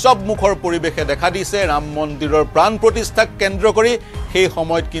উৎসৱমুখৰ পৰিৱেশে দেখা দিছে ৰাম মন্দিৰৰ প্ৰাণ প্ৰতিষ্ঠাক কেন্দ্ৰ কৰি সেই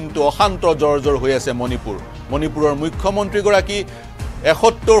সময়ত কিন্তু অশান্ত জৰ্জৰ হৈ আছে মণিপুৰৰ মুখ্যমন্ত্ৰীগৰাকী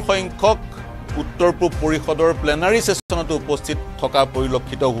 71 সংখ্যক উত্তৰ পূব পৰিষদৰ প্লেনাৰী সেশনত উপস্থিত থকা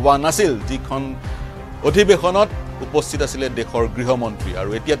পৰিলক্ষিত হোৱা নাছিল যিখন অধিৱেশনত উপস্থিত আছিল দেশৰ গৃহমন্ত্ৰী আৰু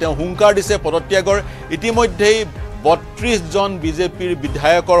এতিয়া তেওঁ হুংকাৰ দিছে পদত্যাগৰ ইতিমধ্যেই 32 জন বিজেপিৰ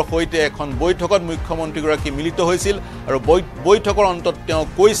বিধায়কৰ হৈতে এখন বৈঠকত মুখ্যমন্ত্ৰীগৰাকী মিলিত হৈছিল আৰু বৈঠকৰ অন্তত তেওঁ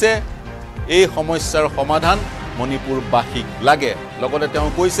কৈছে এই সমস্যাৰ সমাধান মণিপুৰবাসীক লাগে লগতে তেওঁ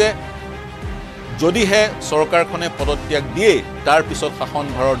কৈছে যদিহে চৰকাৰখনে পদত্যাগ দিয়ে তাৰ পিছত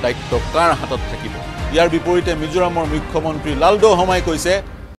শাসনভাৰৰ দায়িত্ব কাৰ হাতত থাকিব ইয়াৰ বিপৰীতে মিজোৰামৰ মুখ্যমন্ত্ৰী লালদো হমাই কৈছে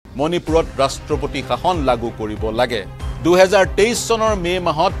মণিপুৰত ৰাষ্ট্ৰপতি শাসন লাগু কৰিব লাগে 2023 চনৰ মে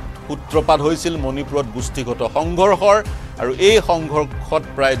মাহত সূত্ৰপাত হৈছিল মণিপুৰত গোষ্ঠীগত সংঘৰ্ষৰ আৰু এই সংঘৰ্ষত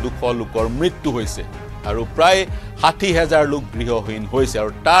প্ৰায় 200 লোকৰ মৃত্যু হৈছে আৰু প্ৰায় 60,000 লোক গৃহহীন হৈছে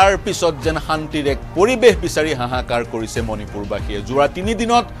আৰু তাৰ পিছত যেন শান্তিৰ এক পৰিৱেশ বিচাৰি হাহাকাৰ কৰিছে মণিপুৰবাসীয়ে যোৱা 3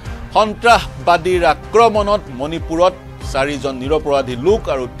 দিনত সন্ত্ৰাসবাদীৰ আক্ৰমণত মণিপুৰত 4 জন নিৰপৰাধী লোক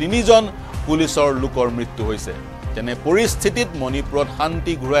আৰু 3 জন পুলিচৰ লোকৰ মৃত্যু হৈছে তেনে পৰিস্থিতিত মণিপুৰত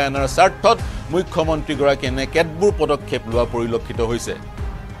শান্তি ঘূৰাই অনাৰ স্বাৰ্থত মুখ্যমন্ত্ৰীগৰাকীয়ে এনে কেতবোৰ পদক্ষেপ লোৱা পৰিলক্ষিত হৈছে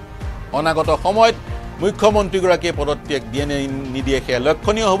অনাগত সময়ত মুখ্যমন্ত্ৰীগৰাকীয়ে পদত্যাগ দিয়ে নিদিয়ে সেয়া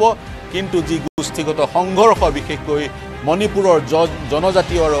লক্ষণীয় হ'ব কিন্তু যি গোষ্ঠীগত সংঘৰ্ষ বিশেষকৈ মণিপুৰৰ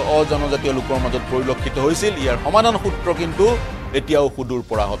জনজাতীয় আৰু অজনজাতীয় লোকৰ মাজত পৰিলক্ষিত হৈছিল ইয়াৰ সমাধান সূত্ৰ কিন্তু এতিয়াও সুদূৰ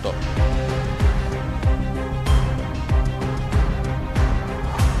পৰাহত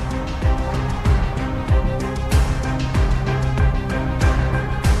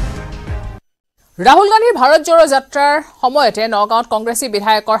ৰাহুল গান্ধীৰ ভাৰত জোড়ো যাত্ৰাৰ সময়তে নগাঁৱত কংগ্ৰেছী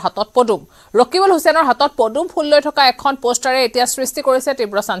বিধায়কৰ হাতত পদুম ৰকিবুল হুছেইনৰ হাতত পদুম ফুল লৈ থকা এখন পোষ্টাৰে এতিয়া সৃষ্টি কৰিছে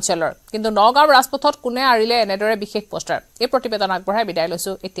তীব্ৰ চাঞ্চল্যৰ কিন্তু নগাঁৱৰ ৰাজপথত কোনে আৰিলে এনেদৰে বিশেষ পোষ্টাৰ এই প্ৰতিবেদন আগবঢ়াই বিদায়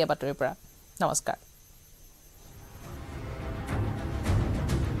লৈছো এতিয়া বাতৰিৰ পৰা নমস্কাৰ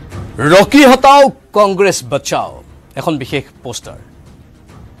ৰকি হটাও কংগ্ৰেছ বচাও এখন বিশেষ পোষ্টাৰ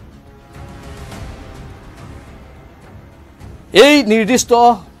এই নিৰ্দিষ্ট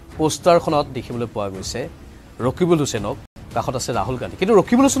পোষ্টাৰখনত দেখিবলৈ পোৱা গৈছে ৰকিবুল হুছেইনক কাষত আছে ৰাহুল গান্ধী কিন্তু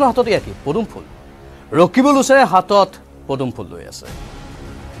ৰকিবুল হুছেইনৰ হাতত কি পদুম ফুল ৰকিবুল হুছেইনে হাতত পদুম ফুল লৈ আছে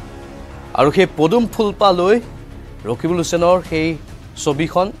আৰু সেই পদুম ফুল পা লৈ ৰকিবুল হুছেইনৰ সেই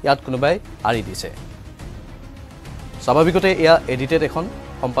ছবিখন ইয়াত কোনোবাই আৰি দিছে স্বাভাৱিকতে এয়া এডিটেড এখন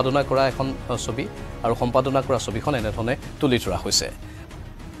সম্পাদনা কৰা এখন ছবি আৰু সম্পাদনা কৰা ছবিখন এনেধৰণে তুলি ধৰা হৈছে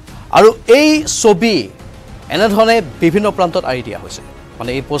আৰু এই ছবি এনেধৰণে বিভিন্ন প্ৰান্তত আৰি দিয়া হৈছে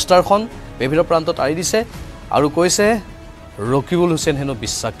মানে এই পোষ্টাৰখন বিভিন্ন প্ৰান্তত আৰি দিছে আৰু কৈছে ৰকিবুল হুছেইন হেনো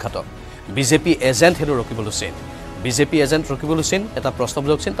বিশ্বাসঘাতক বিজেপি এজেণ্ট হেনো ৰকিবুল হুছেইন বিজেপি এজেণ্ট ৰকিবুল হুছেইন এটা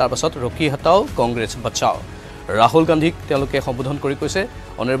প্ৰশ্নবোধক চিন তাৰ পাছত ৰকি হটাও কংগ্ৰেছ বচাও ৰাহুল গান্ধীক তেওঁলোকে সম্বোধন কৰি কৈছে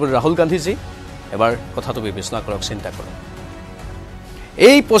অনাৰেবল ৰাহুল গান্ধীজী এবাৰ কথাটো বিবেচনা কৰক চিন্তা কৰক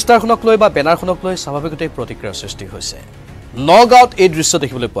এই পোষ্টাৰখনক লৈ বা বেনাৰখনক লৈ স্বাভাৱিকতে প্ৰতিক্ৰিয়াৰ সৃষ্টি হৈছে নগাঁৱত এই দৃশ্য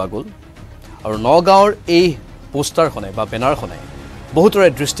দেখিবলৈ পোৱা গ'ল আৰু নগাঁৱৰ এই পোষ্টাৰখনে বা বেনাৰখনে বহুতৰে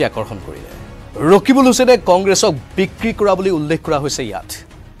দৃষ্টি আকৰ্ষণ কৰিলে ৰকিবুল হুছেইনে কংগ্ৰেছক বিক্ৰী কৰা বুলি উল্লেখ কৰা হৈছে ইয়াত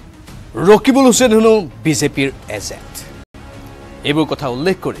ৰকিবুল হুছেইন হেনো বিজেপিৰ এজেণ্ট এইবোৰ কথা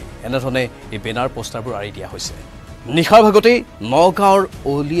উল্লেখ কৰি এনেধৰণে এই বেনাৰ পোষ্টাৰবোৰ আৰি দিয়া হৈছে নিশাৰ ভাগতেই নগাঁৱৰ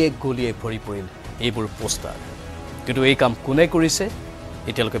অলিয়ে গলিয়ে ভৰি পৰিল এইবোৰ পোষ্টাৰ কিন্তু এই কাম কোনে কৰিছে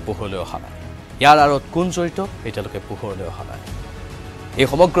এতিয়ালৈকে পোহৰলৈ অহা নাই ইয়াৰ আঁৰত কোন জড়িত এতিয়ালৈকে পোহৰলৈ অহা নাই এই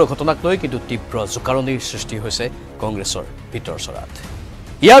সমগ্ৰ ঘটনাক লৈ কিন্তু তীব্ৰ জোকাৰণিৰ সৃষ্টি হৈছে কংগ্ৰেছৰ ভিতৰচৰাত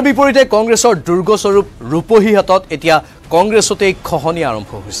ইয়াৰ বিপৰীতে কংগ্ৰেছৰ দুৰ্গস্বৰূপ ৰূপহী হাতত এতিয়া কংগ্ৰেছতেই খহনি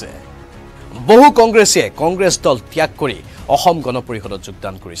আৰম্ভ হৈছে বহু কংগ্ৰেছীয়ে কংগ্ৰেছ দল ত্যাগ কৰি অসম গণ পৰিষদত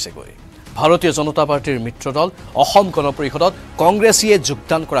যোগদান কৰিছেগৈ ভাৰতীয় জনতা পাৰ্টিৰ মিত্ৰ দল অসম গণ পৰিষদত কংগ্ৰেছীয়ে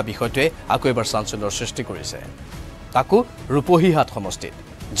যোগদান কৰা বিষয়টোৱে আকৌ এবাৰ চাঞ্চল্যৰ সৃষ্টি কৰিছে তাকো ৰূপহী হাত সমষ্টিত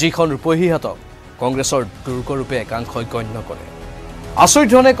যিখন ৰূপহী হাতক কংগ্ৰেছৰ দুৰ্গৰূপে একাংশই গণ্য কৰে আচৰিত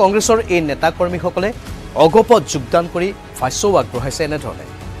ধৰণে কংগ্ৰেছৰ এই নেতা কৰ্মীসকলে অগপত যোগদান কৰি ভাষ্যও আগবঢ়াইছে এনেধৰণে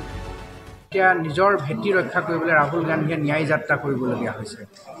এতিয়া নিজৰ ভেটি ৰক্ষা কৰিবলৈ ৰাহুল গান্ধীয়ে ন্যায় যাত্ৰা কৰিবলগীয়া হৈছে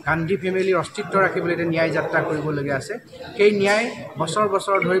গান্ধী ফেমিলিৰ অস্তিত্ব ৰাখিবলৈ এতিয়া ন্যায় যাত্ৰা কৰিবলগীয়া আছে সেই ন্যায় বছৰ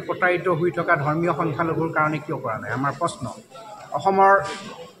বছৰ ধৰি প্ৰতাৰিত হৈ থকা ধৰ্মীয় সংখ্যালঘুৰ কাৰণে কিয় কৰা নাই আমাৰ প্ৰশ্ন অসমৰ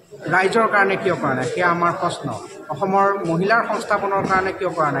ৰাইজৰ কাৰণে কিয় কৰা নাই সেয়া আমাৰ প্ৰশ্ন অসমৰ মহিলাৰ সংস্থাপনৰ কাৰণে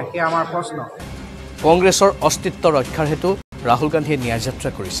কিয় কৰা নাই সেয়া আমাৰ প্ৰশ্ন কংগ্ৰেছৰ অস্তিত্ব ৰক্ষাৰ হেতু ৰাহুল গান্ধীয়ে ন্যায় যাত্ৰা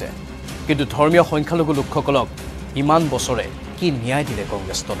কৰিছে কিন্তু ধৰ্মীয় সংখ্যালঘু লোকসকলক ইমান বছৰে কি ন্যায় দিলে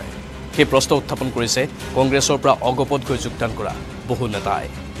কংগ্ৰেছ দলে সেই প্ৰশ্ন উত্থাপন কৰিছে কংগ্ৰেছৰ পৰা অগপত গৈ যোগদান কৰা বহু নেতাই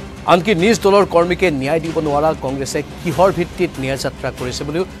আনকি নিজ দলৰ কৰ্মীকে ন্যায় দিব নোৱাৰা কংগ্ৰেছে কিহৰ ভিত্তিত ন্যায় যাত্ৰা কৰিছে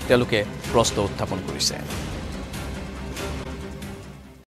বুলিও তেওঁলোকে প্ৰশ্ন উত্থাপন কৰিছে